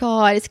okay.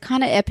 God, it's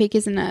kind of epic,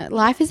 isn't it?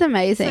 Life is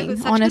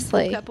amazing,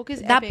 honestly. That book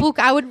is that epic. book,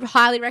 I would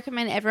highly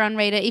recommend everyone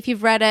read it. If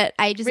you've read it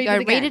ages ago,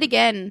 read it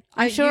again.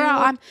 I'm sure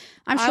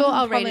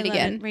I'll read it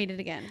again. Read it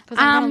again because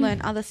I'm going to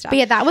learn other stuff. But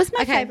yeah, that was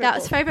my favorite. That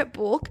was favorite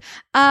book.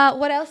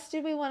 What else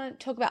did we want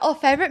to talk about? Oh,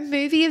 favorite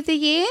movie of the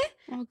year.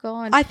 Oh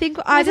God, I think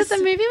was it the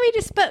movie we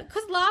just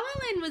because La La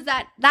Land was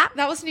that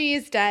was New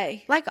Year's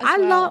Day. Like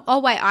love.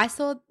 Oh wait, we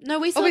saw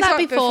that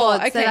before.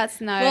 Okay. So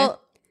that's no.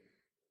 Well,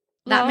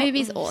 that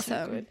movie's awesome.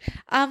 So good.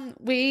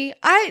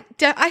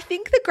 I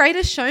think The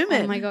Greatest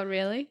Showman. Oh my God,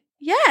 really?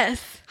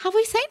 Yes. Have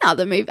we seen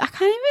other movies? I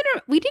can't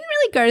even. We didn't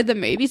really go to the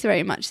movies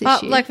very much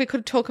this year. Like we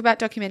could talk about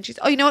documentaries.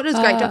 Oh, you know what was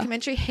a great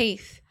documentary?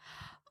 Heath.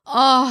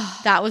 Oh,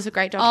 that was a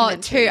great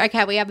documentary. Oh, 2.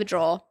 Okay, we have a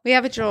draw.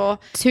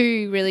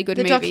 2 really good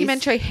movies. The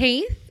documentary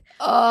Heath.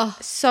 Oh,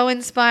 so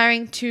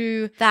inspiring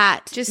to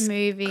that just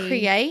movie.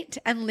 Create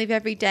and live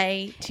every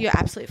day to your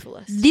absolute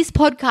fullest. This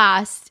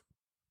podcast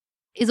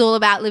is all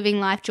about living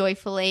life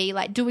joyfully,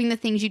 like doing the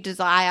things you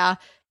desire.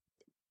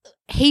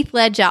 Heath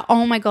Ledger,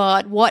 oh my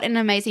God, what an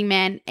amazing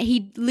man.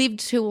 He lived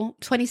till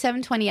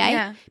 27,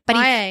 28,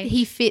 but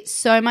he fits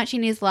so much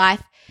in his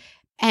life,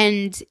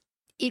 and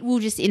it will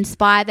just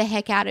inspire the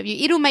heck out of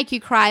you. It'll make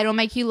you cry. It'll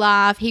make you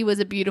laugh. He was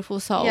a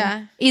beautiful soul.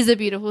 Yeah. Is a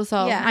beautiful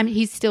soul. Yeah.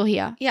 He's still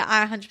here. Yeah,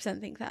 I 100%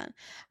 think that.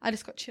 I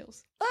just got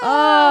chills.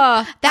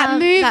 Oh, that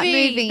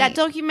movie, that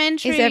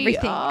documentary. Is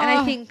everything. Oh. And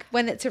I think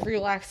when it's a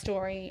real life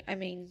story, I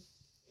mean...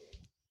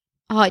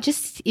 Oh, it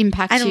just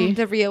impacts you. And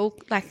the real,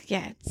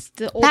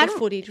 all the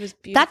footage was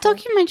beautiful. That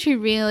documentary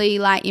really,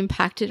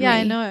 impacted me. Yeah,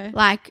 I know.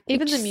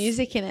 Even the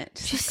music in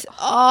it.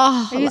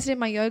 I use it in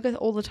my yoga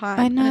all the time.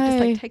 I know.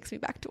 And it just, takes me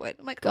back to it.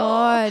 I'm like,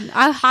 God.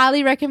 I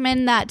highly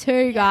recommend that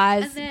too,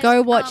 guys. Then,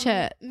 go watch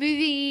it.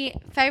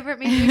 Favorite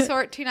movie, we saw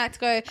it 2 nights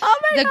ago. Oh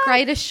my God. The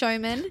Greatest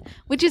Showman,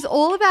 which is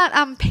all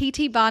about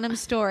P.T. Barnum's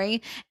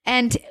story.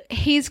 And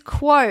his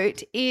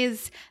quote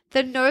is...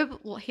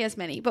 he has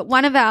many, but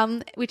one of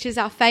them, which is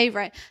our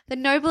favorite, the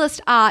noblest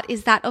art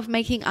is that of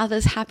making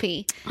others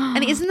happy.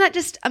 And isn't that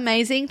just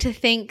amazing to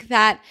think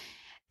that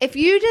if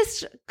you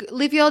just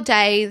live your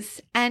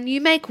days and you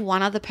make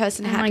one other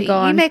person happy,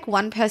 you make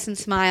one person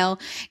smile,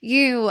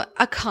 you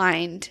are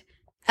kind,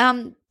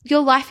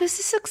 your life is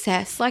a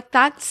success. Like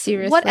that's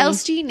Seriously. What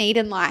else do you need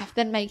in life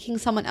than making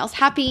someone else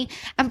happy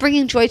and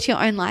bringing joy to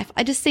your own life?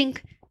 I just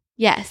think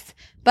yes,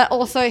 but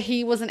also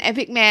he was an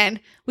epic man,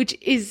 which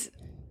is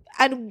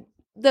and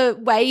the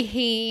way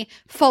he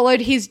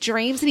followed his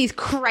dreams and his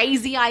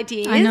crazy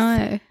ideas. I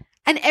know.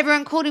 And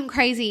everyone called him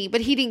crazy,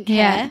 but he didn't care.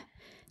 Yeah.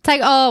 It's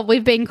like, oh,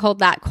 we've been called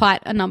that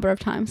quite a number of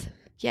times.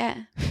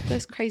 Yeah,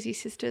 those crazy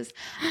sisters.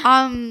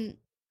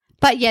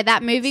 But yeah,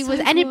 that movie was,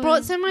 and it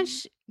brought so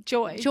much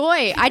joy.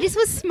 I just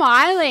was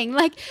smiling.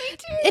 Like,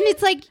 and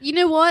it's like, you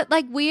know what?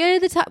 Like, we're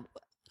the type,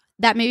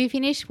 that movie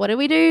finished. What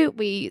do?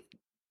 We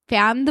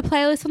found the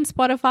playlist on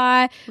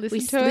Spotify.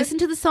 Listened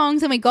to the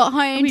songs, and we got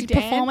home to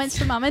performance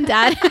for mum and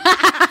dad.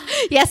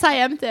 Yes, I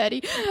am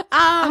 30.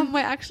 We're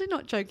actually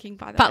not joking,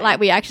 by the way. But like,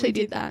 we actually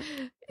did that.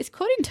 It's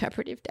called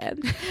interpretive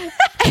dance.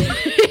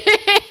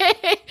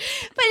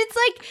 But it's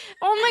like,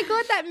 oh my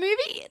God, that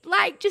movie,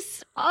 like,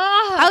 just,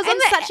 I was on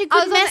such a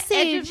good message.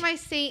 On the edge of my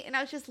seat, and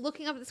I was just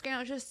looking up at the screen. I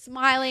was just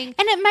smiling.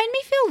 And it made me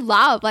feel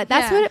love. Like,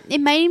 that's what it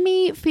made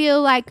me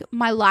feel like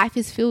my life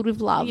is filled with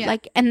love. Yeah.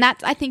 Like, and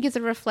that, I think, is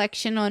a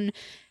reflection on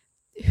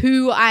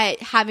who I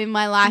have in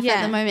my life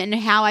at the moment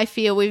and how I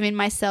feel within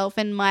myself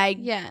and my,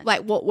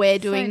 like, what we're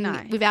doing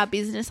with our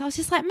business. I was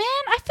just like, man,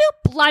 I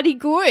feel bloody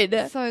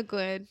good. So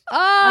good.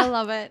 Oh, I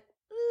love it.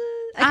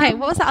 Okay,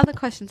 what was the other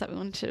questions that we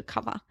wanted to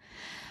cover?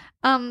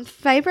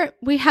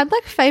 We had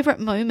like favorite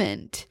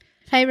moment.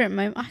 Favorite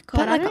moment. Oh,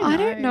 God, but like, I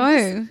don't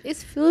know.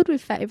 It's filled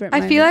with favorite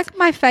moments. I feel like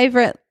my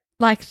favorite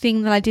like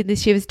thing that I did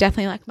this year was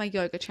definitely like my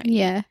yoga training.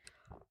 Yeah.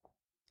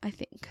 I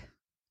think.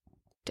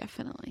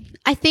 Definitely.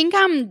 I think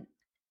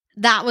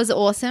that was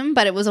awesome,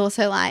 but it was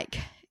also like,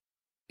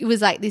 it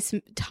was like this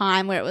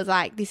time where it was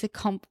like this,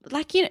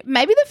 like, you know,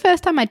 maybe the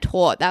first time I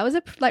taught, that was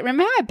like,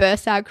 remember how I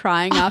burst out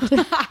crying after?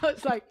 I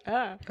was like,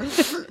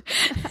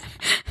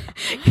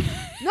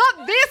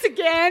 not this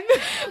again.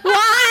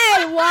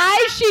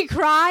 Why is she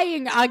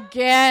crying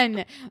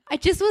again? I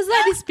just was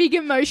like this big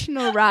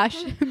emotional rush.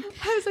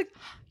 I was like,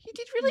 you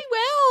did really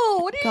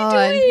well. What you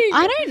are you doing?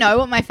 I don't know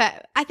what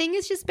I think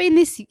it's just been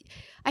this,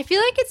 I feel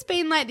like it's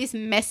been like this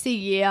messy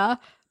year,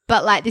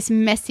 but like this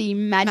messy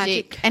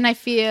magic. And I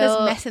feel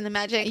there's mess in the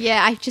magic.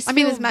 Yeah,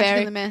 there's magic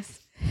in the mess.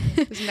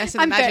 There's mess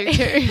in the magic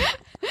too.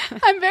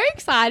 I'm very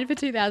excited for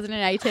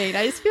 2018.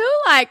 I just feel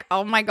like,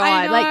 oh my God.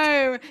 I know.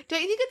 Like,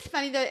 don't you think it's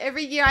funny that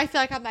every year I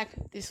feel like I'm like,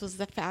 this was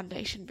the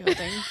foundation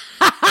building.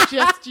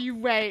 Just you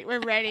wait,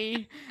 we're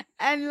ready.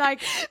 And like,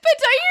 but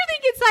don't you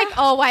think it's like,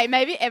 oh wait,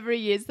 maybe every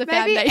year's the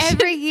foundation.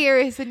 Every year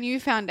is a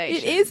new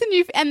foundation. It is a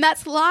new, and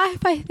that's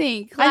life, I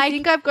think. Like, I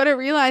think I've got to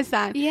realize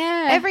that.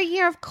 Yeah. Every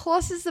year, of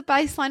course, is the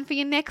baseline for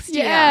your next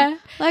year. Yeah.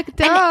 Like,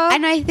 duh.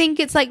 And I think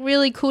it's like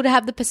really cool to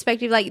have the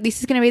perspective, like, this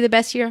is going to be the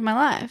best year of my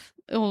life.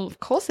 Well, of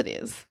course it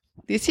is.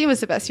 This year was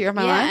the best year of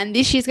my life. And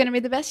this year's going to be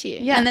the best year.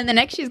 Yeah. And then the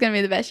next year's going to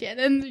be the best year. And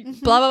then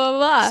blah, blah, blah,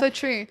 blah. So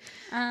true.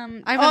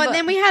 And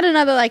then we had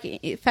another, like,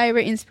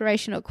 favorite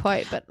inspirational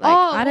quote, but, like,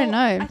 I don't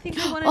know. I think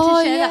I wanted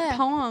to share that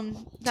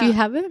poem. Do you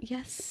have it?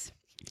 Yes.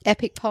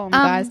 Epic poem,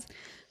 guys.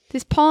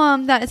 This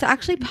poem that is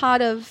actually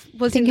part of,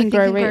 was in the Think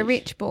and Grow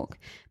Rich book.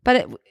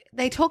 But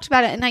they talked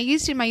about it, and I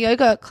used it in my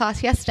yoga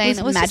class yesterday, and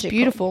it was just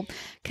beautiful.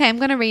 Okay, I'm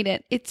going to read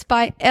it. It's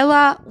by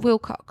Ella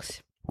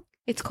Wilcox.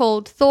 It's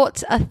called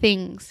Thoughts Are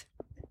Things.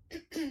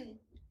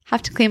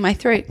 Have to clear my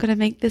throat. Got to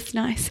make this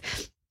nice.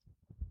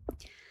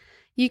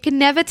 You can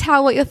never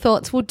tell what your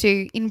thoughts will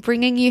do in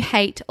bringing you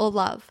hate or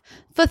love.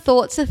 For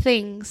thoughts are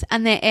things,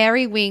 and their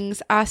airy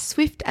wings are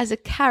swift as a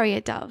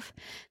carrier dove.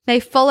 They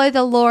follow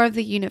the law of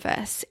the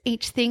universe.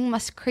 Each thing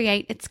must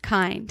create its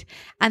kind,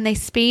 and they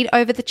speed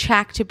over the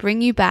track to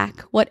bring you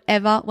back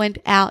whatever went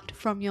out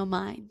from your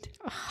mind.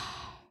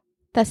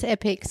 That's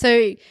epic.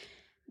 So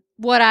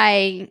what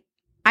I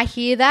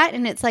hear that,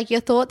 and it's like, your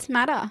thoughts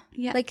matter.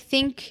 Yeah. Like,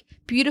 think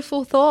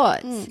beautiful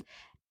thoughts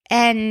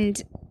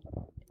and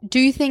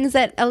do things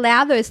that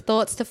allow those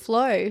thoughts to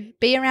flow.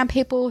 Be around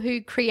people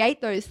who create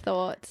those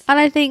thoughts. And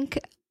I think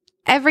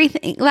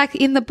everything, like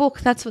in the book,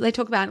 that's what they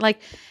talk about.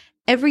 Like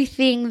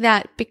everything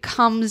that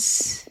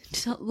becomes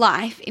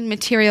life in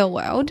material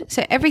world.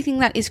 So everything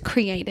that is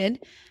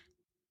created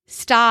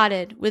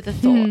started with a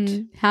thought.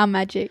 How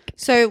magic.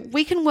 So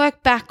we can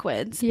work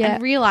backwards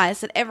and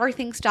realize that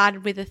everything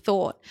started with a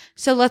thought.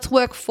 So let's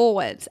work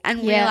forwards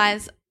and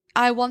realize,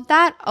 I want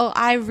that, or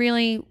I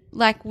really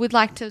would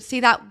like to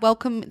see that,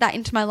 welcome that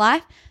into my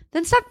life.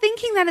 Then start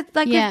thinking that it's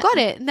like we've got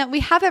it and that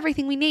we have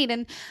everything we need.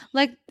 And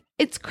like,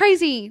 it's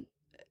crazy,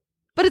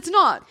 but it's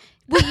not.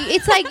 Well,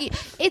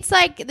 it's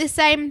like the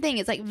same thing.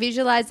 It's like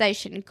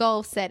visualization,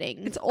 goal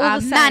setting. It's all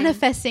the same.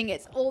 Manifesting.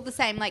 It's all the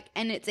same. Like,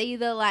 and it's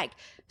either like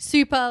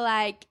super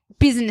like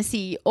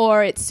businessy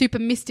or it's super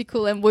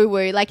mystical and woo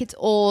woo. Like, it's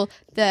all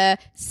the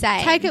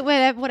same. Take it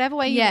whatever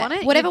way you want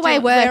it. Whatever way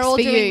works We're all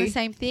for doing you. the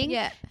same thing.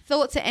 Yeah.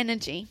 Thoughts are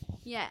energy.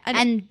 Yeah.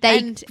 And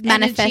they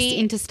manifest energy,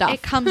 into stuff.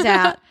 It comes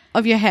out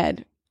of your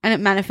head and it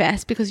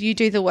manifests because you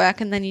do the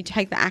work and then you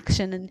take the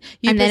action and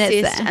you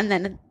persist and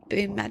then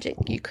boom, magic,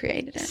 you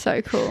created it.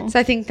 So cool. So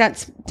I think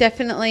that's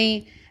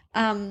definitely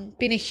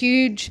been a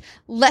huge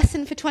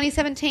lesson for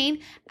 2017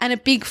 and a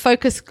big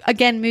focus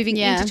again moving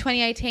into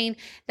 2018,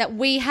 that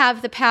we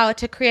have the power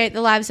to create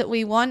the lives that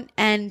we want,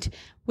 and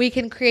we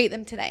can create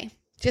them today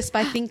just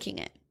by thinking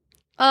it.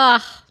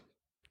 Oh,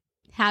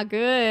 how good.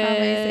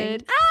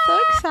 Amazing. So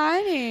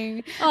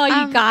exciting. Oh,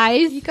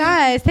 you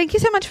guys, thank you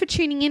so much for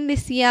tuning in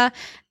this year.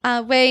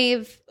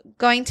 We're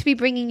going to be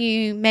bringing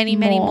you many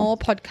more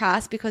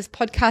podcasts, because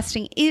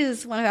podcasting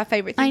is one of our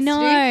favorite things to do.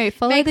 I know.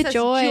 Follow the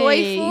joy.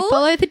 Joyful.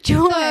 Follow the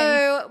joy.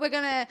 So we're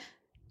going to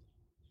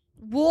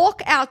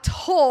walk our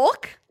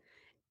talk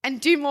and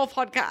do more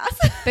podcasts.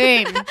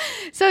 Boom.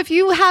 So if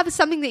you have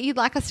something that you'd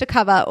like us to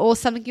cover, or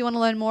something you want to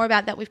learn more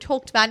about that we've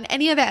talked about in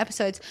any of our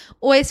episodes,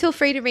 always feel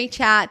free to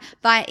reach out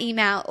via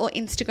email or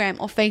Instagram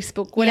or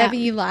Facebook, whatever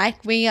you like.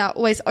 We are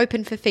always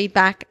open for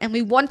feedback, and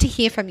we want to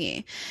hear from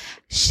you.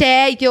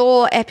 Share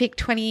your epic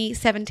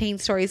 2017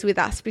 stories with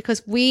us,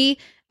 because we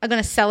are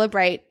going to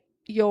celebrate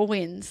your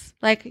wins.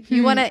 Like,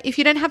 you want to, if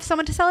you don't have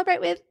someone to celebrate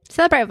with,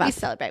 Celebrate with we us.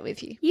 celebrate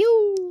with you.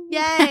 You.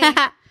 Yay.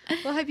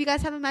 Well, hope you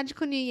guys have a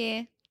magical new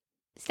year.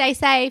 Stay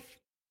safe.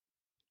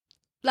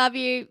 Love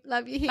you.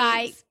 Love you.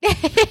 Bye.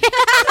 Heaps.